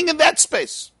I'm living in that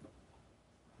space.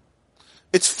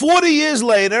 It's 40 years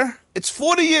later,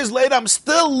 I'm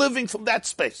still living from that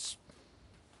space.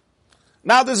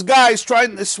 Now this guy is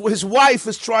his wife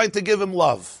is trying to give him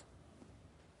love.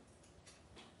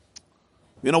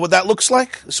 You know what that looks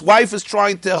like? His wife is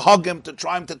trying to hug him, to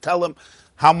tell him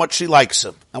how much she likes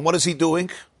him. And what is he doing?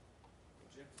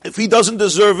 If he doesn't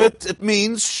deserve it, it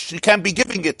means she can't be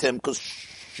giving it to him because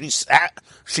she's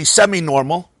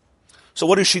semi-normal. So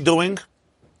what is she doing?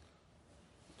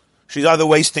 She's either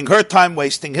wasting her time,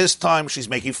 wasting his time, she's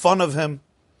making fun of him.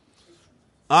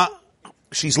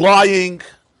 She's lying,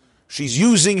 she's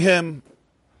using him,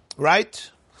 right?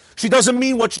 She doesn't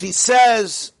mean what she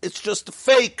says, it's just a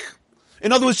fake.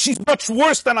 In other words, she's much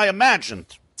worse than I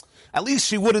imagined. At least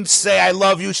she wouldn't say, I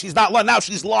love you, she's not lying. Now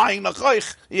she's lying.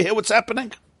 You hear what's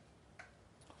happening?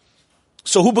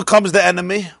 So who becomes the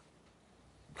enemy?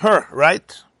 Her,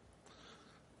 right?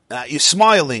 You're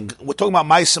smiling. We're talking about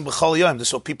Ma'asim B'chol Yom. This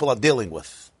is what people are dealing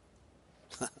with.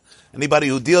 Anybody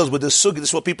who deals with this sugi, this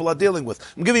is what people are dealing with.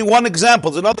 I'm giving one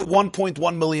example. There's another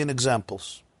 1.1 million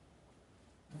examples.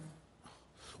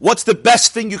 What's the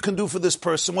best thing you can do for this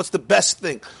person? What's the best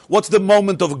thing? What's the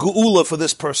moment of geula for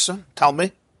this person? Tell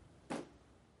me.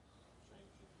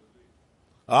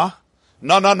 No.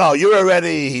 You're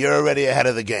already ahead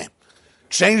of the game.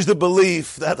 Change the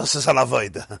belief. That is an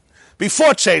avodah.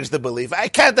 Before change the belief. I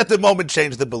can't at the moment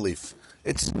change the belief.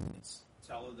 Tell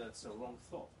her that's a wrong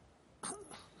thought.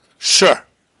 Sure.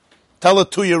 Tell a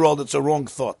 2-year-old it's a wrong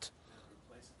thought.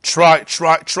 Try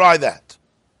that.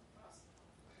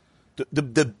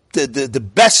 The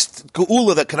best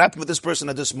geula that can happen with this person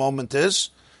at this moment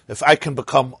is if I can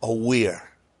become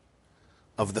aware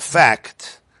of the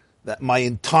fact that my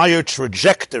entire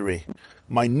trajectory,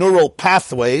 my neural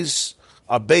pathways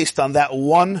are based on that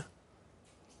one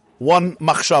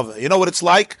machshava. You know what it's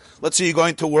like? Let's say you're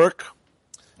going to work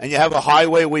and you have a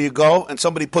highway where you go and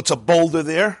somebody puts a boulder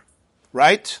there,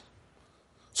 right?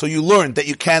 So you learn that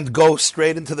you can't go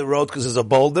straight into the road because there's a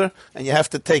boulder and you have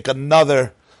to take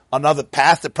another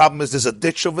path. The problem is there's a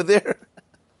ditch over there.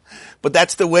 But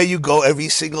that's the way you go every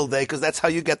single day because that's how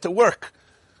you get to work.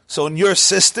 So in your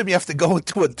system, you have to go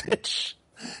into a ditch.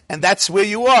 And that's where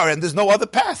you are and there's no other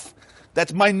path.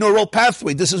 That's my neural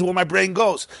pathway. This is where my brain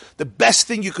goes. The best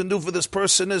thing you can do for this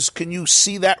person is, can you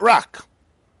see that rock?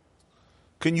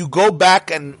 Can you go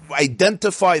back and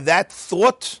identify that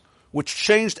thought which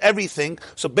changed everything?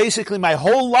 So basically my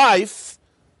whole life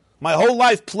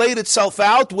played itself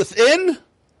out within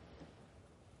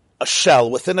a shell,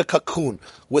 within a cocoon,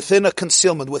 within a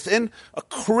concealment, within a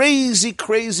crazy,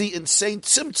 crazy, insane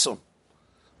tzimtzum.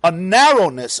 A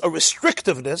narrowness, a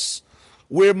restrictiveness,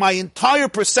 where my entire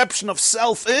perception of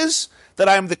self is that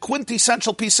I am the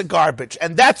quintessential piece of garbage.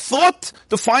 And that thought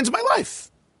defines my life.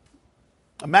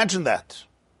 Imagine that.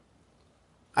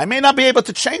 I may not be able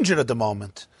to change it at the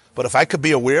moment, but if I could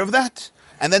be aware of that,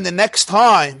 and then the next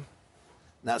time,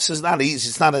 now this is not easy,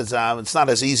 it's not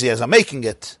as easy as I'm making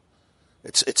it.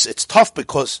 It's tough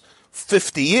because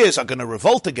 50 years are going to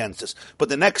revolt against this. But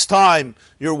the next time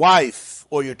your wife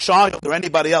or your child or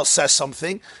anybody else says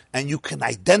something and you can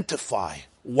identify,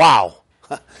 wow,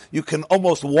 you can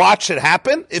almost watch it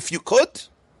happen if you could.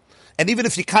 And even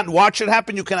if you can't watch it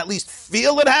happen, you can at least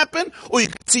feel it happen, or you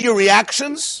can see your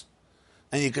reactions.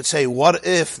 And you could say, what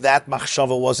if that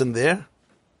machshava wasn't there?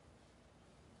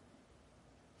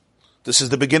 This is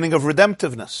the beginning of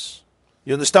redemptiveness.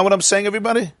 You understand what I'm saying,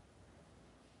 everybody?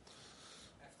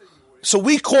 So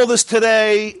we call this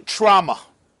today trauma.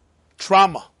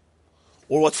 Trauma.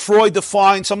 Or what Freud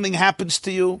defined, something happens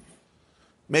to you,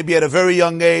 maybe at a very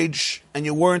young age, and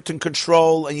you weren't in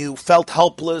control, and you felt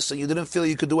helpless, and you didn't feel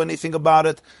you could do anything about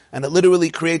it, and it literally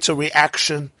creates a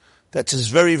reaction that is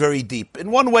very, very deep, in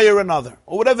one way or another,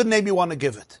 or whatever name you want to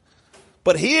give it.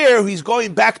 But here, he's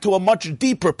going back to a much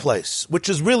deeper place, which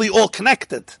is really all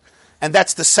connected, and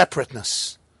that's the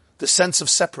separateness, the sense of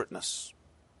separateness.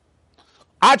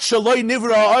 And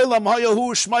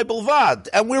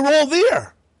we're all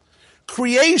there.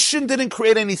 Creation didn't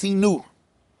create anything new.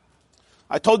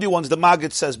 I told you once, the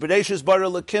Maggid says, B'reishis bara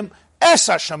Elokim es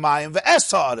hashamayim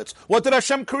ve'es haaretz. What did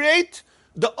Hashem create?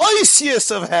 The oisius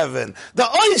of heaven, the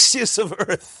oisius of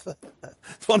earth.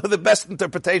 It's one of the best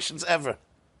interpretations ever.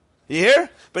 You hear?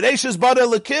 B'reishis bara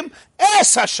Elokim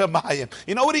es hashamayim.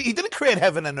 You know what? He didn't create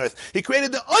heaven and earth. He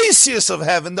created the oisius of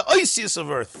heaven, the oisius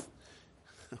of earth.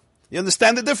 You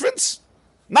understand the difference?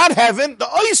 Not heaven, the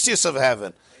oisius of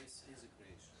heaven.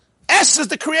 Es is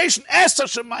the creation. Es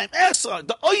Hashemayim. Es,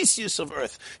 the oisius of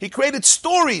earth. He created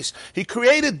stories. He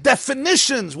created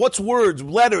definitions. What's words?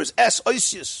 Letters. Es,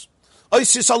 oisius.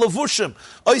 Oisius alavushim.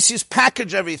 Oisius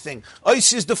package everything.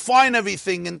 Oisius define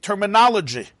everything in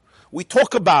terminology. We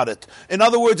talk about it. In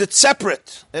other words, it's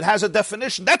separate. It has a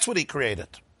definition. That's what he created.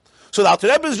 So the Alter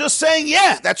Rebbe is just saying,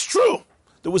 yeah, that's true.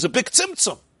 There was a big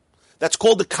tzimtzum. That's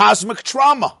called the cosmic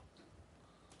trauma.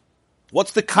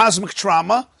 What's the cosmic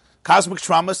trauma? Cosmic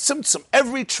trauma is tzimtzum.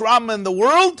 Every trauma in the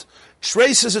world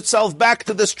traces itself back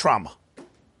to this trauma.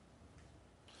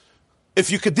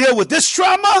 If you could deal with this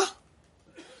trauma,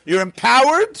 you're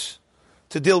empowered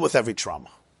to deal with every trauma.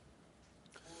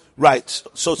 Right.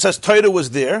 So it says Torah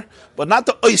was there, but not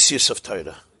the oisius of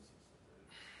Torah.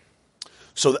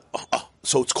 So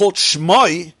it's called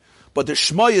Shmai, but the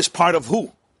Shmai is part of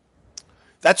who?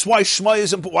 That's why Shmai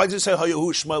is important. Why does it say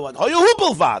Hayahu Shmai? Hayahu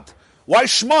Bilvad. Why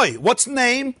Shmai? What's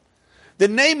name? The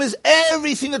name is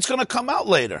everything that's going to come out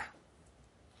later.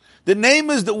 The name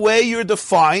is the way you're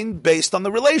defined based on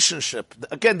the relationship.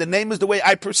 Again, the name is the way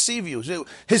I perceive you.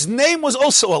 His name was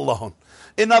also alone.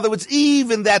 In other words,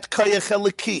 even that Kayach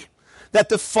Eliki that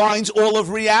defines all of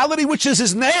reality, which is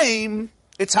his name,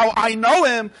 it's how I know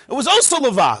him, it was also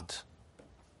Levad.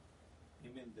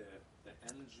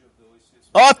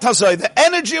 Oh, Tazai, the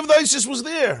energy of the Isis was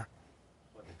there.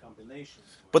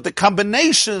 But the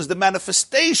combinations, the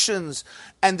manifestations,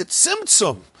 and the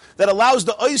tzimtzum that allows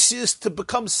the Isis to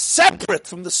become separate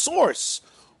from the source,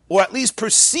 or at least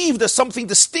perceived as something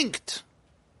distinct.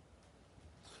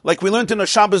 Like we learned in the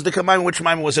Shabbos, the Kamayim, which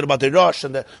Kamayim was it about the Rosh,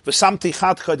 and the V'samti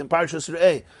Chadchad in Parashas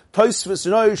Re'eh. Tosfos,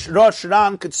 Rosh,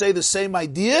 Ran could say the same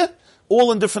idea,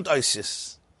 all in different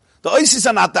Isis. The Isis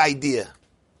are not the idea.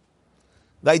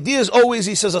 The idea is always,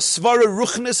 he says, a svara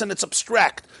ruchnis, and it's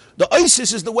abstract. The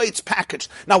Isis is the way it's packaged.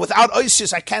 Now, without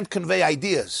Isis, I can't convey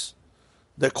ideas.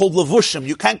 They're called levushim.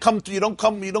 You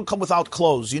don't come without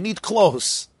clothes. You need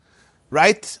clothes,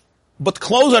 right? But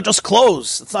clothes are just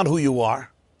clothes. It's not who you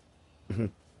are. Mm-hmm.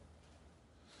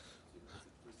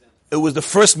 It was the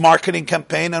first marketing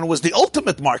campaign, and it was the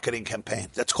ultimate marketing campaign.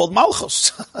 That's called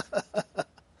Malchus.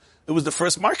 It was the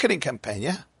first marketing campaign,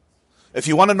 yeah. If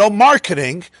you want to know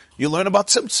marketing, you learn about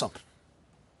tzimtzum.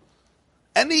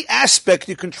 Any aspect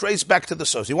you can trace back to the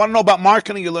source. You want to know about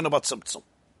marketing, you learn about tzimtzum.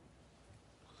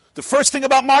 The first thing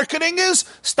about marketing is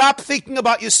stop thinking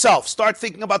about yourself. Start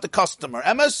thinking about the customer.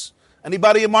 Emes?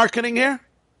 Anybody in marketing here?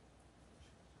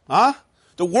 Huh?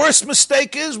 The worst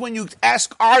mistake is when you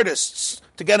ask artists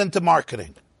to get into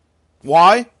marketing.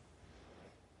 Why?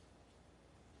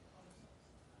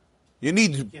 You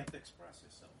need, You can't express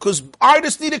yourself. because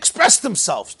artists need to express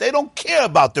themselves. They don't care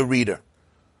about the reader.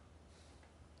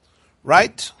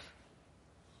 Right?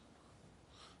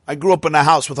 I grew up in a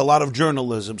house with a lot of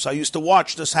journalism, so I used to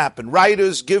watch this happen.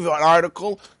 Writers give an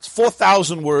article, it's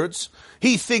 4,000 words.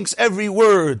 He thinks every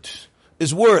word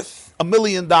is worth $1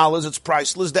 million, it's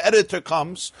priceless. The editor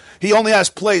comes, he only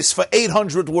has place for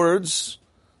 800 words.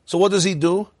 So what does he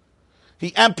do?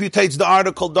 He amputates the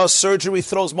article, does surgery,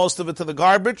 throws most of it to the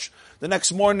garbage. The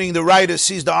next morning the writer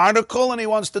sees the article and he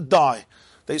wants to die.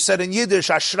 They said in Yiddish,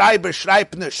 a Schreiber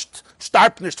schreibt nicht,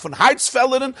 starbt nicht von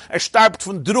Herzfälleren, starbt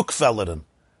von Druckfälleren.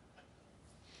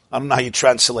 I don't know how you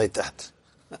translate that.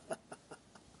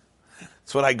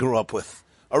 That's what I grew up with.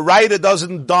 A writer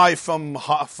doesn't die for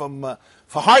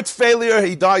heart failure,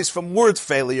 he dies from word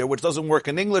failure, which doesn't work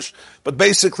in English, but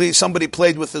basically somebody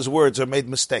played with his words or made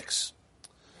mistakes.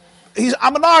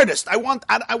 I'm an artist. I want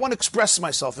to express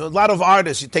myself. A lot of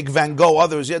artists, you take Van Gogh,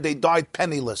 others, they died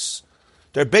penniless.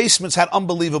 Their basements had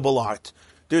unbelievable art.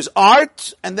 There's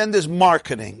art and then there's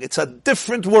marketing. It's a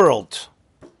different world.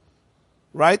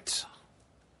 Right?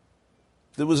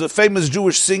 There was a famous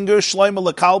Jewish singer, Shlomo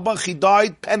Lekalbach. He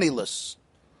died penniless.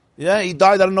 Yeah, he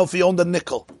died, I don't know if he owned a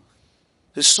nickel.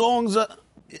 His songs,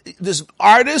 there's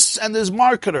artists and there's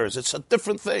marketers. It's a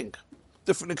different thing,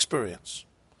 different experience.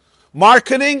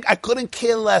 Marketing, I couldn't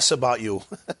care less about you.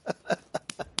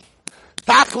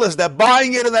 Tachlis, they're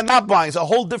buying it and they're not buying it. It's a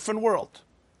whole different world.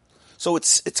 So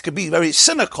it could be very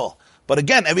cynical. But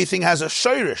again, everything has a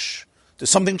shayrish. There's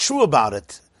something true about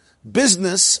it.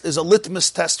 Business is a litmus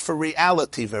test for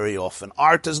reality very often.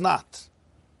 Art is not.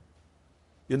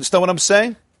 You understand what I'm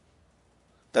saying?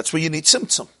 That's where you need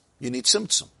tzimtzum. You need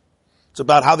tzimtzum. It's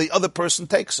about how the other person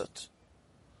takes it.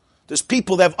 There's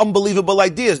people that have unbelievable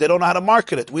ideas. They don't know how to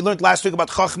market it. We learned last week about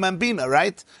Chachma and Bina,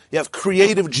 right? You have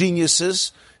creative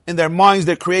geniuses. In their minds,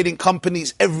 they're creating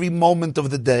companies every moment of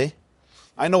the day.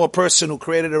 I know a person who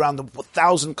created around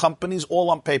 1,000 companies, all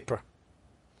on paper.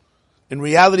 In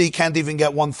reality, he can't even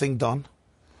get one thing done.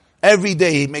 Every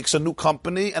day he makes a new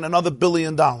company and another $1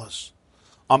 billion.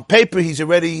 On paper, he's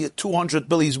already 200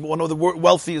 billion. He's one of the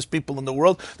wealthiest people in the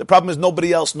world. The problem is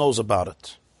nobody else knows about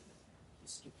it.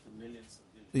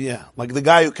 Yeah, like the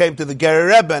guy who came to the Ger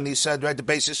Rebbe and he said, right, the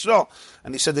Beis Yisrael,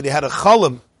 and he said that he had a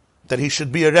cholim that he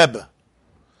should be a Rebbe.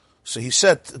 So he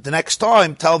said, the next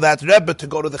time, tell that Rebbe to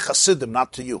go to the Chassidim,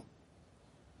 not to you.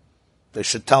 They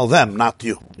should tell them, not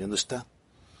you. You understand?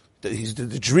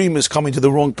 The dream is coming to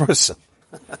the wrong person.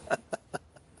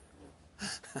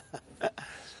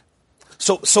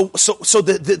 So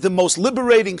the most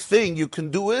liberating thing you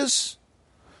can do is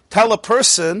tell a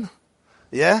person,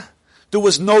 there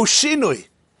was no shinui.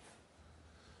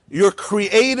 Your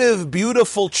creative,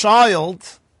 beautiful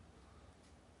child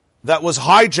that was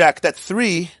hijacked at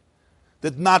 3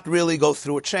 did not really go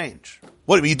through a change.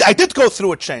 What do you mean? I did go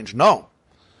through a change. No.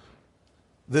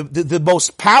 The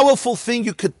most powerful thing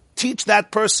you could teach that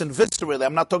person viscerally,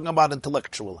 I'm not talking about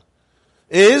intellectually,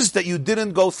 is that you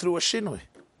didn't go through a shinui.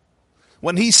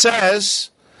 When he says,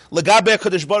 "Legabe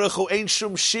HaKadosh Baruch Hu ein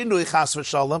shum shinui chas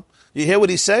v'shalom," you hear what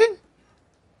he's saying?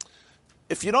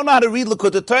 If you don't know how to read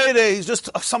Likutei Torah, he's just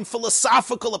some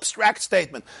philosophical, abstract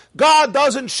statement. God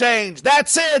doesn't change.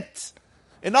 That's it.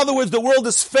 In other words, the world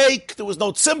is fake. There was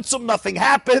no tzimtzum. Nothing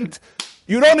happened.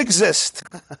 You don't exist.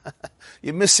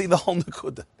 You're missing the whole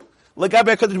nekuda.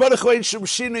 Legabe HaKadosh Baruch Hu ein shum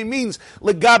shinui means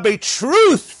legabe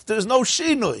truth. There's no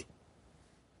shinui.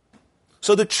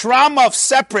 So the trauma of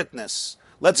separateness,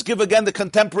 let's give again the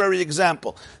contemporary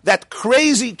example. That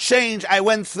crazy change I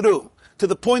went through to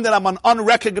the point that I'm an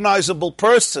unrecognizable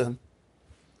person,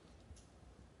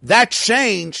 that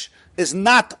change is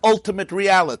not ultimate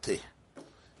reality.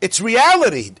 It's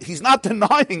reality. He's not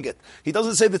denying it. He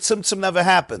doesn't say that tzimtzum never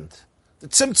happened. The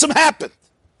tzimtzum happened.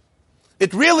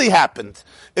 It really happened.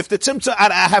 If the tzimtzum,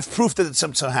 I have proof that the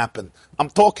tzimtzum happened. I'm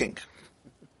talking.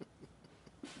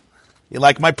 You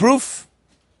like my proof?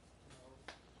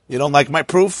 You don't like my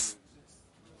proof?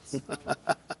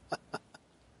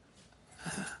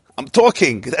 I'm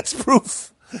talking. That's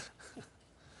proof.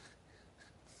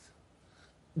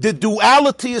 The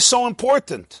duality is so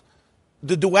important.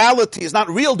 The duality is not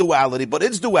real duality, but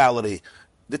it's duality.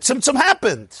 The tzimtzum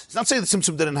happened. It's not saying the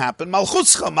tzimtzum didn't happen.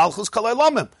 Malchus kalei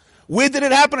lamim. Where did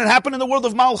it happen? It happened in the world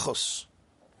of Malchus.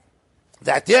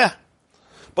 That, yeah.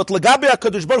 But legabe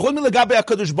HaKadosh Baruch Hu, what do you mean legabe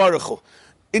HaKadosh Baruch Hu?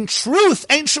 In truth,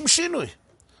 ain't shum shinui.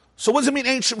 So what does it mean,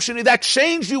 ain't shum shinui? That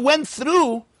change you went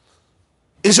through,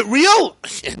 is it real?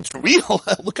 It's real.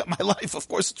 Look at my life. Of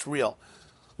course it's real.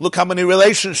 Look how many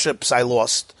relationships I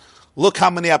lost. Look how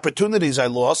many opportunities I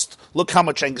lost. Look how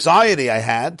much anxiety I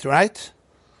had, right?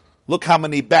 Look how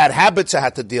many bad habits I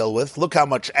had to deal with. Look how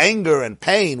much anger and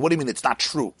pain. What do you mean it's not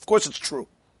true? Of course it's true.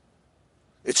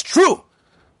 It's true.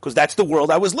 Because that's the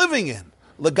world I was living in.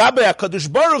 In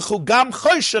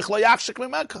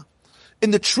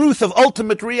the truth of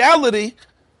ultimate reality,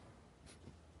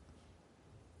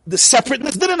 the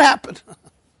separateness didn't happen.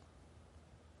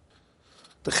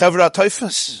 The Chevra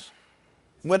Teufels.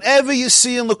 Whenever you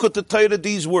see in Likutei Torah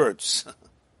these words,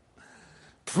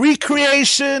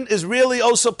 pre-creation is really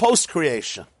also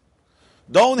post-creation.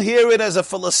 Don't hear it as a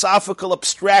philosophical,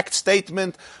 abstract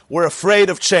statement, we're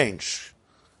afraid of change.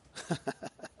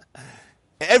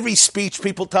 Every speech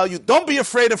people tell you, don't be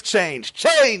afraid of change.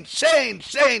 Change, change,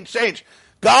 change, change.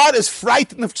 God is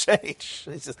frightened of change.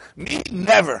 He says, me,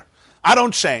 never. I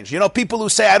don't change. You know, people who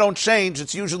say I don't change,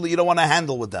 it's usually you don't want to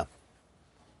handle with them.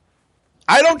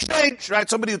 I don't change, right?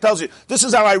 Somebody who tells you, this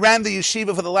is how I ran the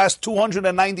yeshiva for the last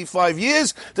 295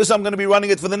 years, this I'm going to be running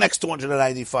it for the next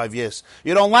 295 years.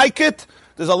 You don't like it?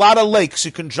 There's a lot of lakes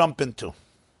you can jump into.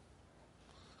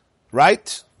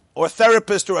 Right? Or a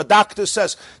therapist or a doctor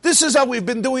says, this is how we've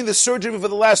been doing this surgery for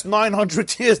the last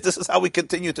 900 years, this is how we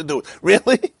continue to do it.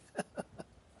 Really?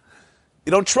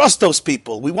 You don't trust those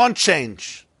people. We want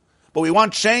change. But we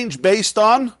want change based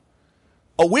on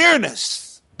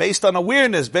awareness, based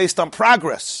on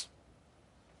progress.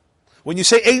 When you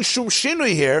say Ein Shum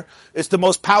Shinui here, it's the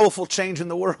most powerful change in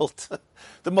the world.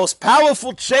 The most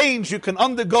powerful change you can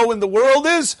undergo in the world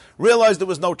is realize there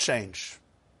was no change.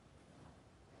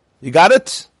 You got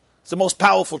it? It's the most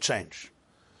powerful change.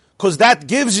 Because that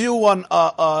gives you an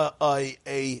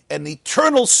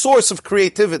eternal source of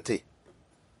creativity.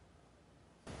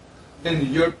 And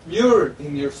you're pure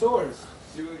in your source.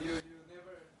 You never...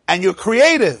 And you're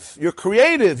creative. You're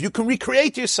creative. You can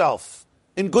recreate yourself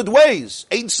in good ways.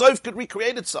 Ein Sof could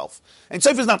recreate itself. Ein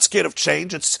Sof is not scared of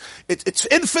change. It's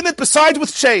infinite besides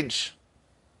with change.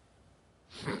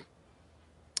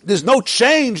 There's no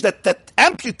change that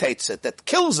amputates it, that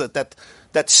kills it,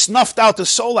 that snuffed out the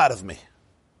soul out of me.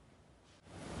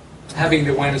 Having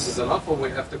the awareness is enough, or we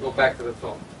have to go back to the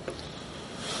thought?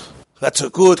 That's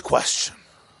a good question.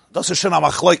 Das ist schon a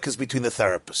machloikes between the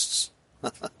therapists.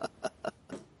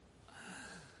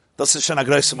 Das ist schon a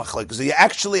große machloikes. You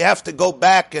actually have to go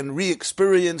back and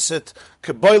re-experience it,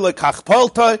 keboile kach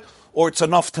poltoi, or it's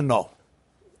enough to know.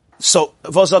 So,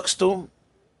 was sagst du?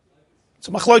 It's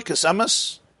a machloikes,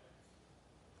 emes?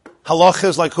 Halacha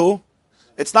is like who?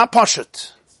 It's not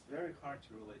pashut. It's very hard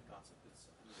to relate concepts.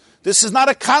 This is not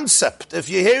a concept. If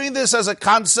you're hearing this as a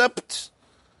concept,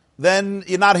 then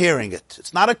you're not hearing it.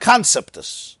 It's not a concept.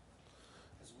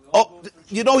 Oh,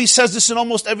 you know, he says this in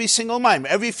almost every single mime.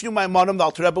 Every few maimarim, the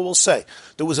Alter Rebbe will say,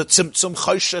 there was a tzimtzum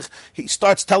choshech. He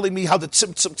starts telling me how the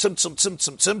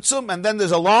tzimtzum, and then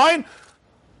there's a line,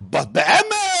 but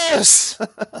be'emes.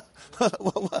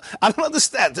 I don't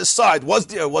understand. Decide, was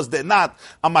there or was there not?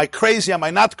 Am I crazy? Am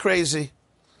I not crazy?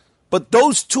 But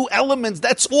those two elements,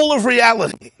 that's all of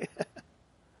reality. We're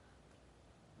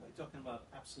talking about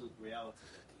absolute reality.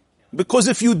 Because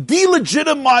if you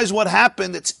delegitimize what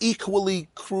happened, it's equally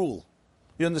cruel.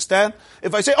 You understand?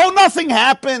 If I say, oh, nothing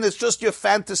happened, it's just your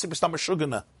fantasy,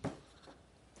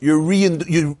 you're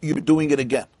doing it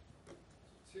again.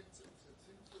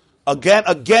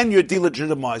 Again, you're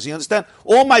delegitimizing. You understand?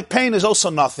 All my pain is also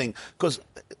nothing. Because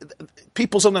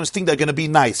people sometimes think they're going to be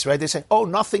nice, right? They say, oh,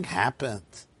 nothing happened.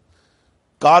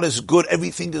 God is good.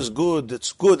 Everything is good.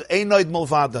 It's good. Einoid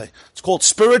Mulvadai. It's called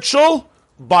spiritual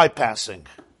bypassing.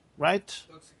 Right?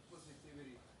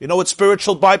 You know what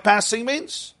spiritual bypassing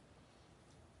means?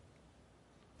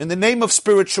 In the name of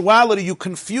spirituality, you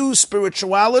confuse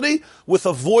spirituality with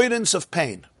avoidance of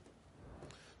pain.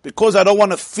 Because I don't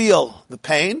want to feel the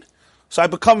pain, so I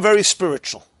become very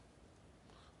spiritual.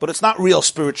 But it's not real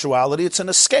spirituality, it's an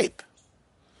escape.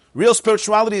 Real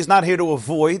spirituality is not here to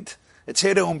avoid, it's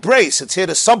here to embrace, it's here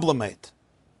to sublimate.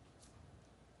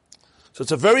 So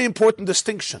it's a very important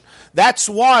distinction. That's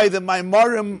why the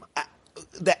Maimarim,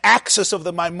 the axis of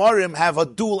the Maimarim have a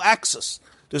dual axis.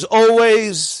 There's a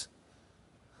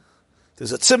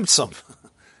tzimtzum,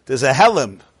 there's a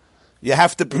helim. You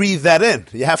have to breathe that in.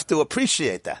 You have to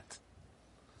appreciate that.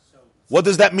 What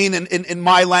does that mean in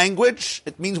my language?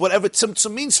 It means whatever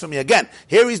tzimtzum means for me. Again,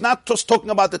 here he's not just talking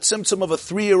about the tzimtzum of a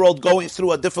 3-year-old going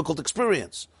through a difficult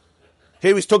experience.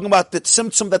 Here he's talking about the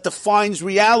tzimtzum that defines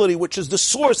reality, which is the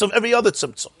source of every other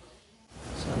tzimtzum.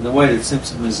 So in the way that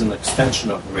tzimtzum is an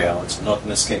extension of reality, it's not an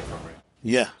escape from reality.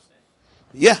 Yeah.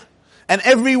 Yeah. And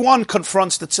everyone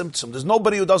confronts the tzimtzum. There's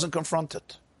nobody who doesn't confront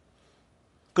it.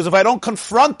 Because if I don't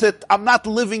confront it, I'm not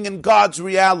living in God's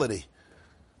reality.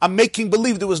 I'm making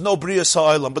believe there was no Bria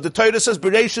Sa'olam. But the Torah says,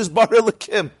 Bereshis bara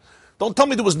Elokim. Don't tell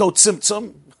me there was no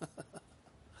tzimtzum.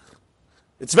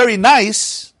 It's very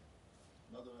nice.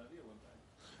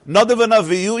 Nadav and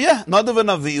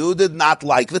Avihu did not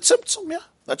like the tzimtzum. Yeah,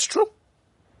 that's true.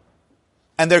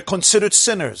 And they're considered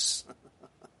sinners.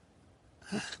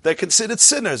 They're considered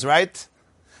sinners, right?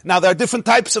 Now, there are different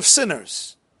types of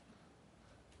sinners.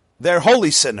 They're holy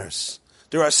sinners.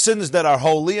 There are sins that are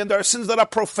holy, and there are sins that are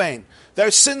profane. Their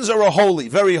sins are holy,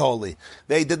 very holy.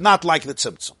 They did not like the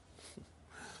tzimtzum.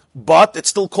 But it's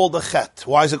still called a chet.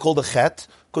 Why is it called a chet?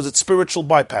 Because it's spiritual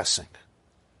bypassing.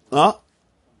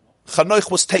 Chanoich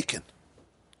was taken.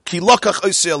 Ki lokach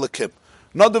oisei elikim.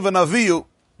 Nadav and Avihu,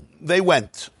 they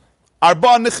went. Arba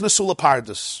nichnesu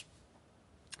lepardes.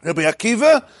 Rabbi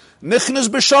Akiva, nichnes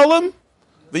b'shalom,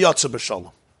 v'yotze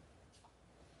b'shalom.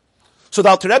 So the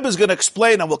Alter Rebbe is going to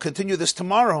explain, and we'll continue this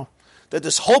tomorrow, that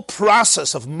this whole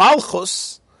process of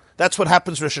Malchus, that's what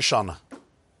happens Rosh Hashanah.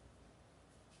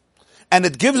 And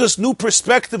it gives us new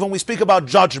perspective when we speak about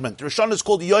judgment. Rosh Hashanah is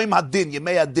called Yom Hadin,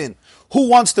 Yemei Hadin. Who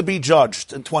wants to be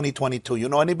judged in 2022? You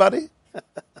know anybody?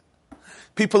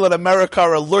 People in America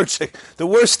are allergic. The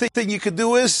worst thing you could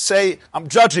do is say, I'm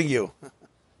judging you.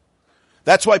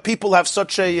 That's why people have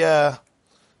such a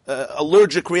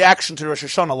allergic reaction to Rosh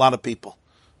Hashanah, a lot of people.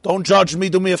 Don't judge me,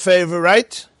 do me a favor,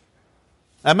 right?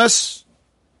 Emes?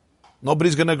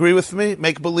 Nobody's going to agree with me?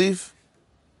 Make believe?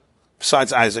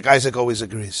 Besides Isaac. Isaac always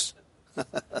agrees.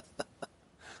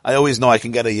 I always know I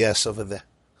can get a yes over there.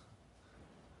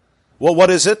 Well, what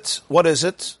is it? What is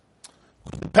it?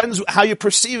 Depends how you're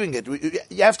perceiving it.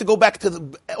 You have to go back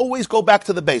to always go back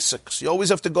to the basics. You always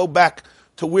have to go back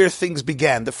to where things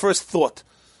began. The first thought.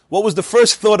 What was the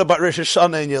first thought about Rosh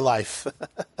Hashanah in your life?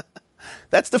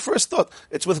 That's the first thought.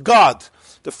 It's with God.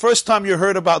 The first time you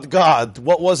heard about God,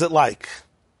 what was it like?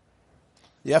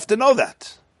 You have to know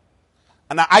that.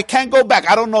 And I can't go back.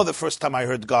 I don't know the first time I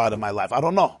heard God in my life. I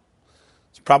don't know.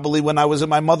 It's probably when I was in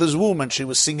my mother's womb and she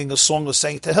was singing a song or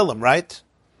saying Tehillim, right?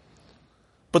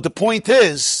 But the point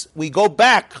is, we go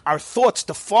back, our thoughts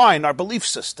define our belief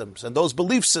systems, and those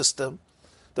belief systems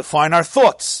define our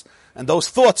thoughts. And those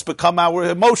thoughts become our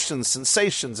emotions,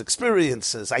 sensations,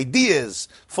 experiences, ideas,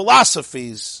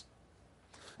 philosophies.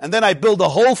 And then I build a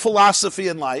whole philosophy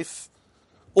in life,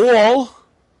 all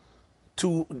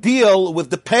to deal with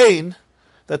the pain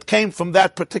that came from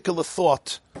that particular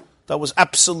thought that was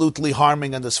absolutely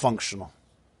harming and dysfunctional.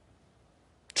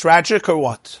 Tragic or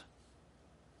what?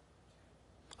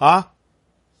 Huh?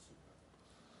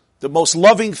 The most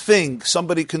loving thing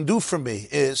somebody can do for me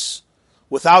is,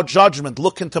 without judgment,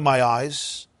 look into my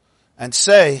eyes and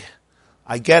say,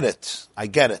 I get it.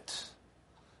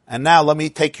 And now let me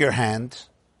take your hand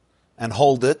and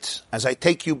hold it as I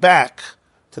take you back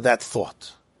to that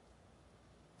thought.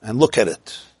 And look at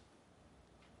it.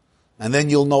 And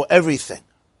then you'll know everything.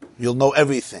 You'll know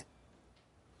everything.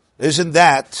 Isn't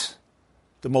that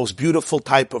the most beautiful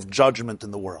type of judgment in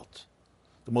the world?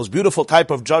 The most beautiful type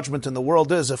of judgment in the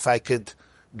world is if I could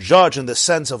judge in the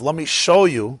sense of, let me show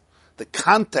you the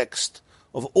context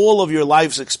of all of your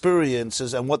life's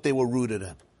experiences and what they were rooted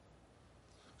in.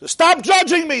 So stop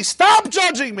judging me! Stop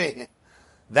judging me!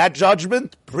 That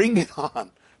judgment, bring it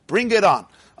on. Bring it on.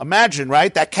 Imagine,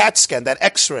 right, that CAT scan, that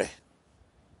X-ray.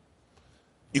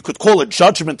 You could call it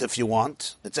judgment if you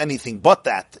want. It's anything but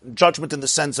that. Judgment in the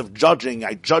sense of judging.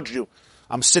 I judge you.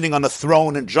 I'm sitting on a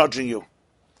throne and judging you.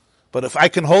 But if I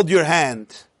can hold your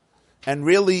hand and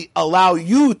really allow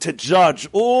you to judge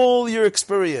all your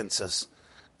experiences,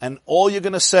 and all you're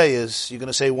going to say is, you're going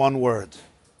to say one word,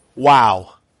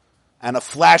 wow. And a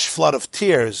flash flood of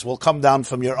tears will come down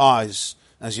from your eyes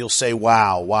as you'll say,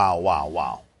 wow, wow, wow,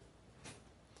 wow.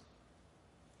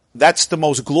 That's the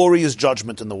most glorious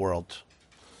judgment in the world.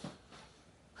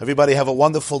 Everybody have a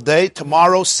wonderful day.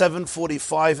 Tomorrow,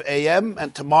 7:45 a.m.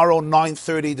 and tomorrow,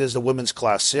 9:30, there's the women's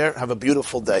class here. Have a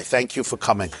beautiful day. Thank you for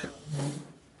coming.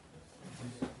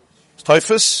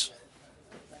 Teufus,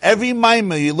 every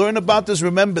maimah you learn about this,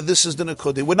 remember this is the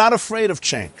Nekudi. We're not afraid of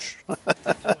change.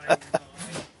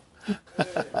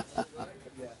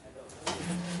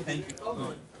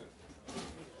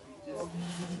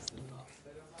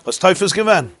 Was Teufus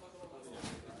given?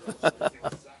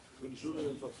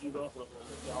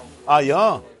 Ah,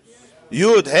 ja.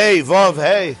 Yud, hey, Vav,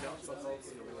 hey.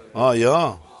 Ah,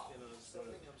 ja.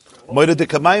 Moide de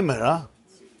Kamaimer, huh?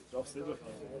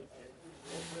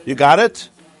 You got it?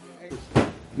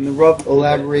 Can the Rav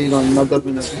elaborate on Nadav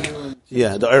and Avihu?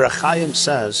 Yeah, the Erechayim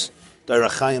says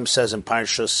in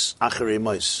Parshas Acharei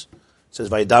Mos, it says,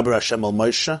 Vayidaber Hashem al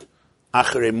Moshe,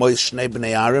 Acharei Mos shnei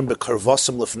bnei Aaron,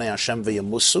 bekarvosim lefnei Hashem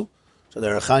v'yamusu. So the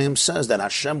Erechayim says that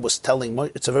Hashem was telling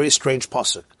Moshe, it's a very strange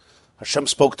pasuk. Hashem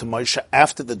spoke to Moshe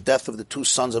after the death of the two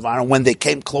sons of Aaron, when they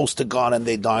came close to God and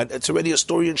they died. It's already a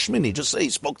story in Shmini. Just say he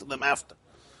spoke to them after.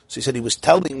 So he said he was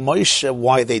telling Moshe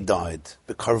why they died.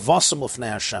 The Karvasim of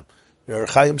Hashem. Your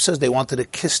Chaim says they wanted to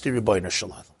kiss the Rebbeinu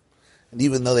Shalom. And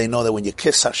even though they know that when you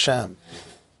kiss Hashem,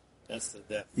 That's the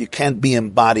death. you can't be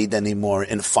embodied anymore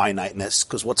in finiteness.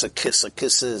 Because what's a kiss? A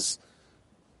kiss is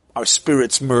our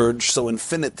spirits merge, so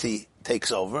infinity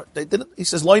takes over. They didn't. He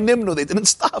says, "Loi nimnu." They didn't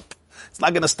stop. It's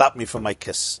not going to stop me from my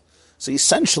kiss. So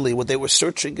essentially, what they were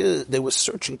searching is they were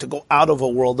searching to go out of a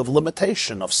world of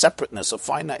limitation, of separateness, of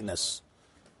finiteness.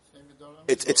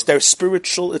 It's their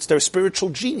spiritual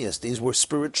genius. These were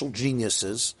spiritual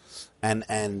geniuses, and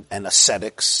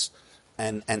ascetics,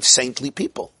 and saintly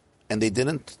people. And they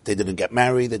didn't get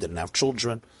married. They didn't have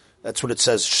children. That's what it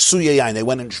says. Suyayin. They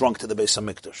went and drunk to the Beis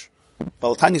Hamikdash.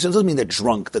 Balatani doesn't mean they're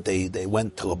drunk, that they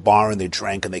went to a bar and they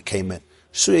drank and they came in.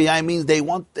 Suyai means they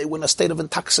were in a state of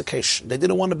intoxication. They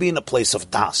didn't want to be in a place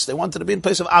of das. They wanted to be in a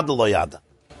place of adaloyada.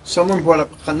 Someone brought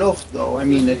up Chanuch, though. I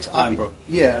mean, it's Amber.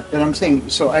 yeah, but I'm saying,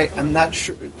 so I'm not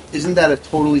sure. Isn't that a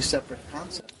totally separate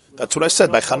concept? That's what I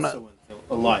said by Chanuch.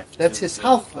 Alive. That's his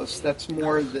halchos. That's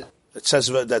more the. It says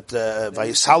that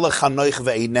Vayishalach Chanoich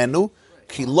ve'inenu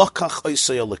ki lokach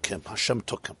oisei Elokim. Hashem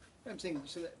took him. I'm saying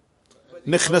so that.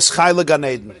 Nichnas chai legan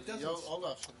Eden.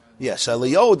 Yes,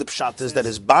 Eliyahu, the pshat is that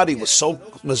his body was so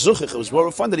mezuchich, it was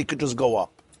more fun that he could just go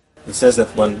up. It says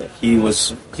that when he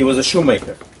was a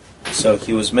shoemaker, so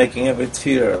he was making every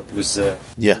tefillah with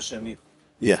Yeah. Hashem.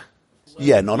 Yeah.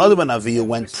 Yeah, no, another one Aviyah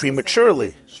went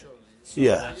prematurely.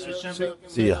 Yeah.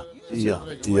 Yeah.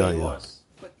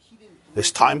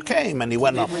 His time came and he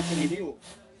went up.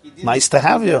 Nice to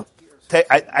have you.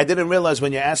 I didn't realize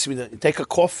when you asked me, take a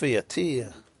coffee, a tea,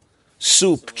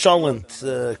 soup,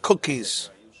 cholent, cookies.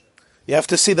 You have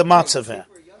to see the matzah there.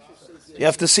 You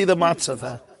have to see the matzah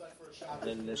there.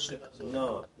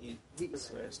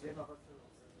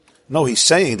 No, he's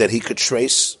saying that he could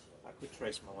trace. I could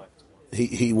trace my life.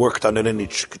 He worked on it and he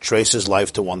could trace his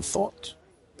life to one thought.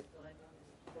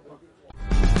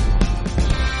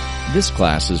 This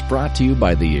class is brought to you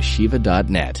by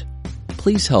theyeshiva.net.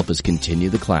 Please help us continue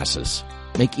the classes.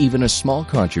 Make even a small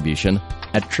contribution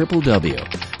at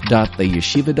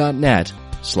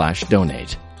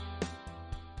www.theyeshiva.net/donate.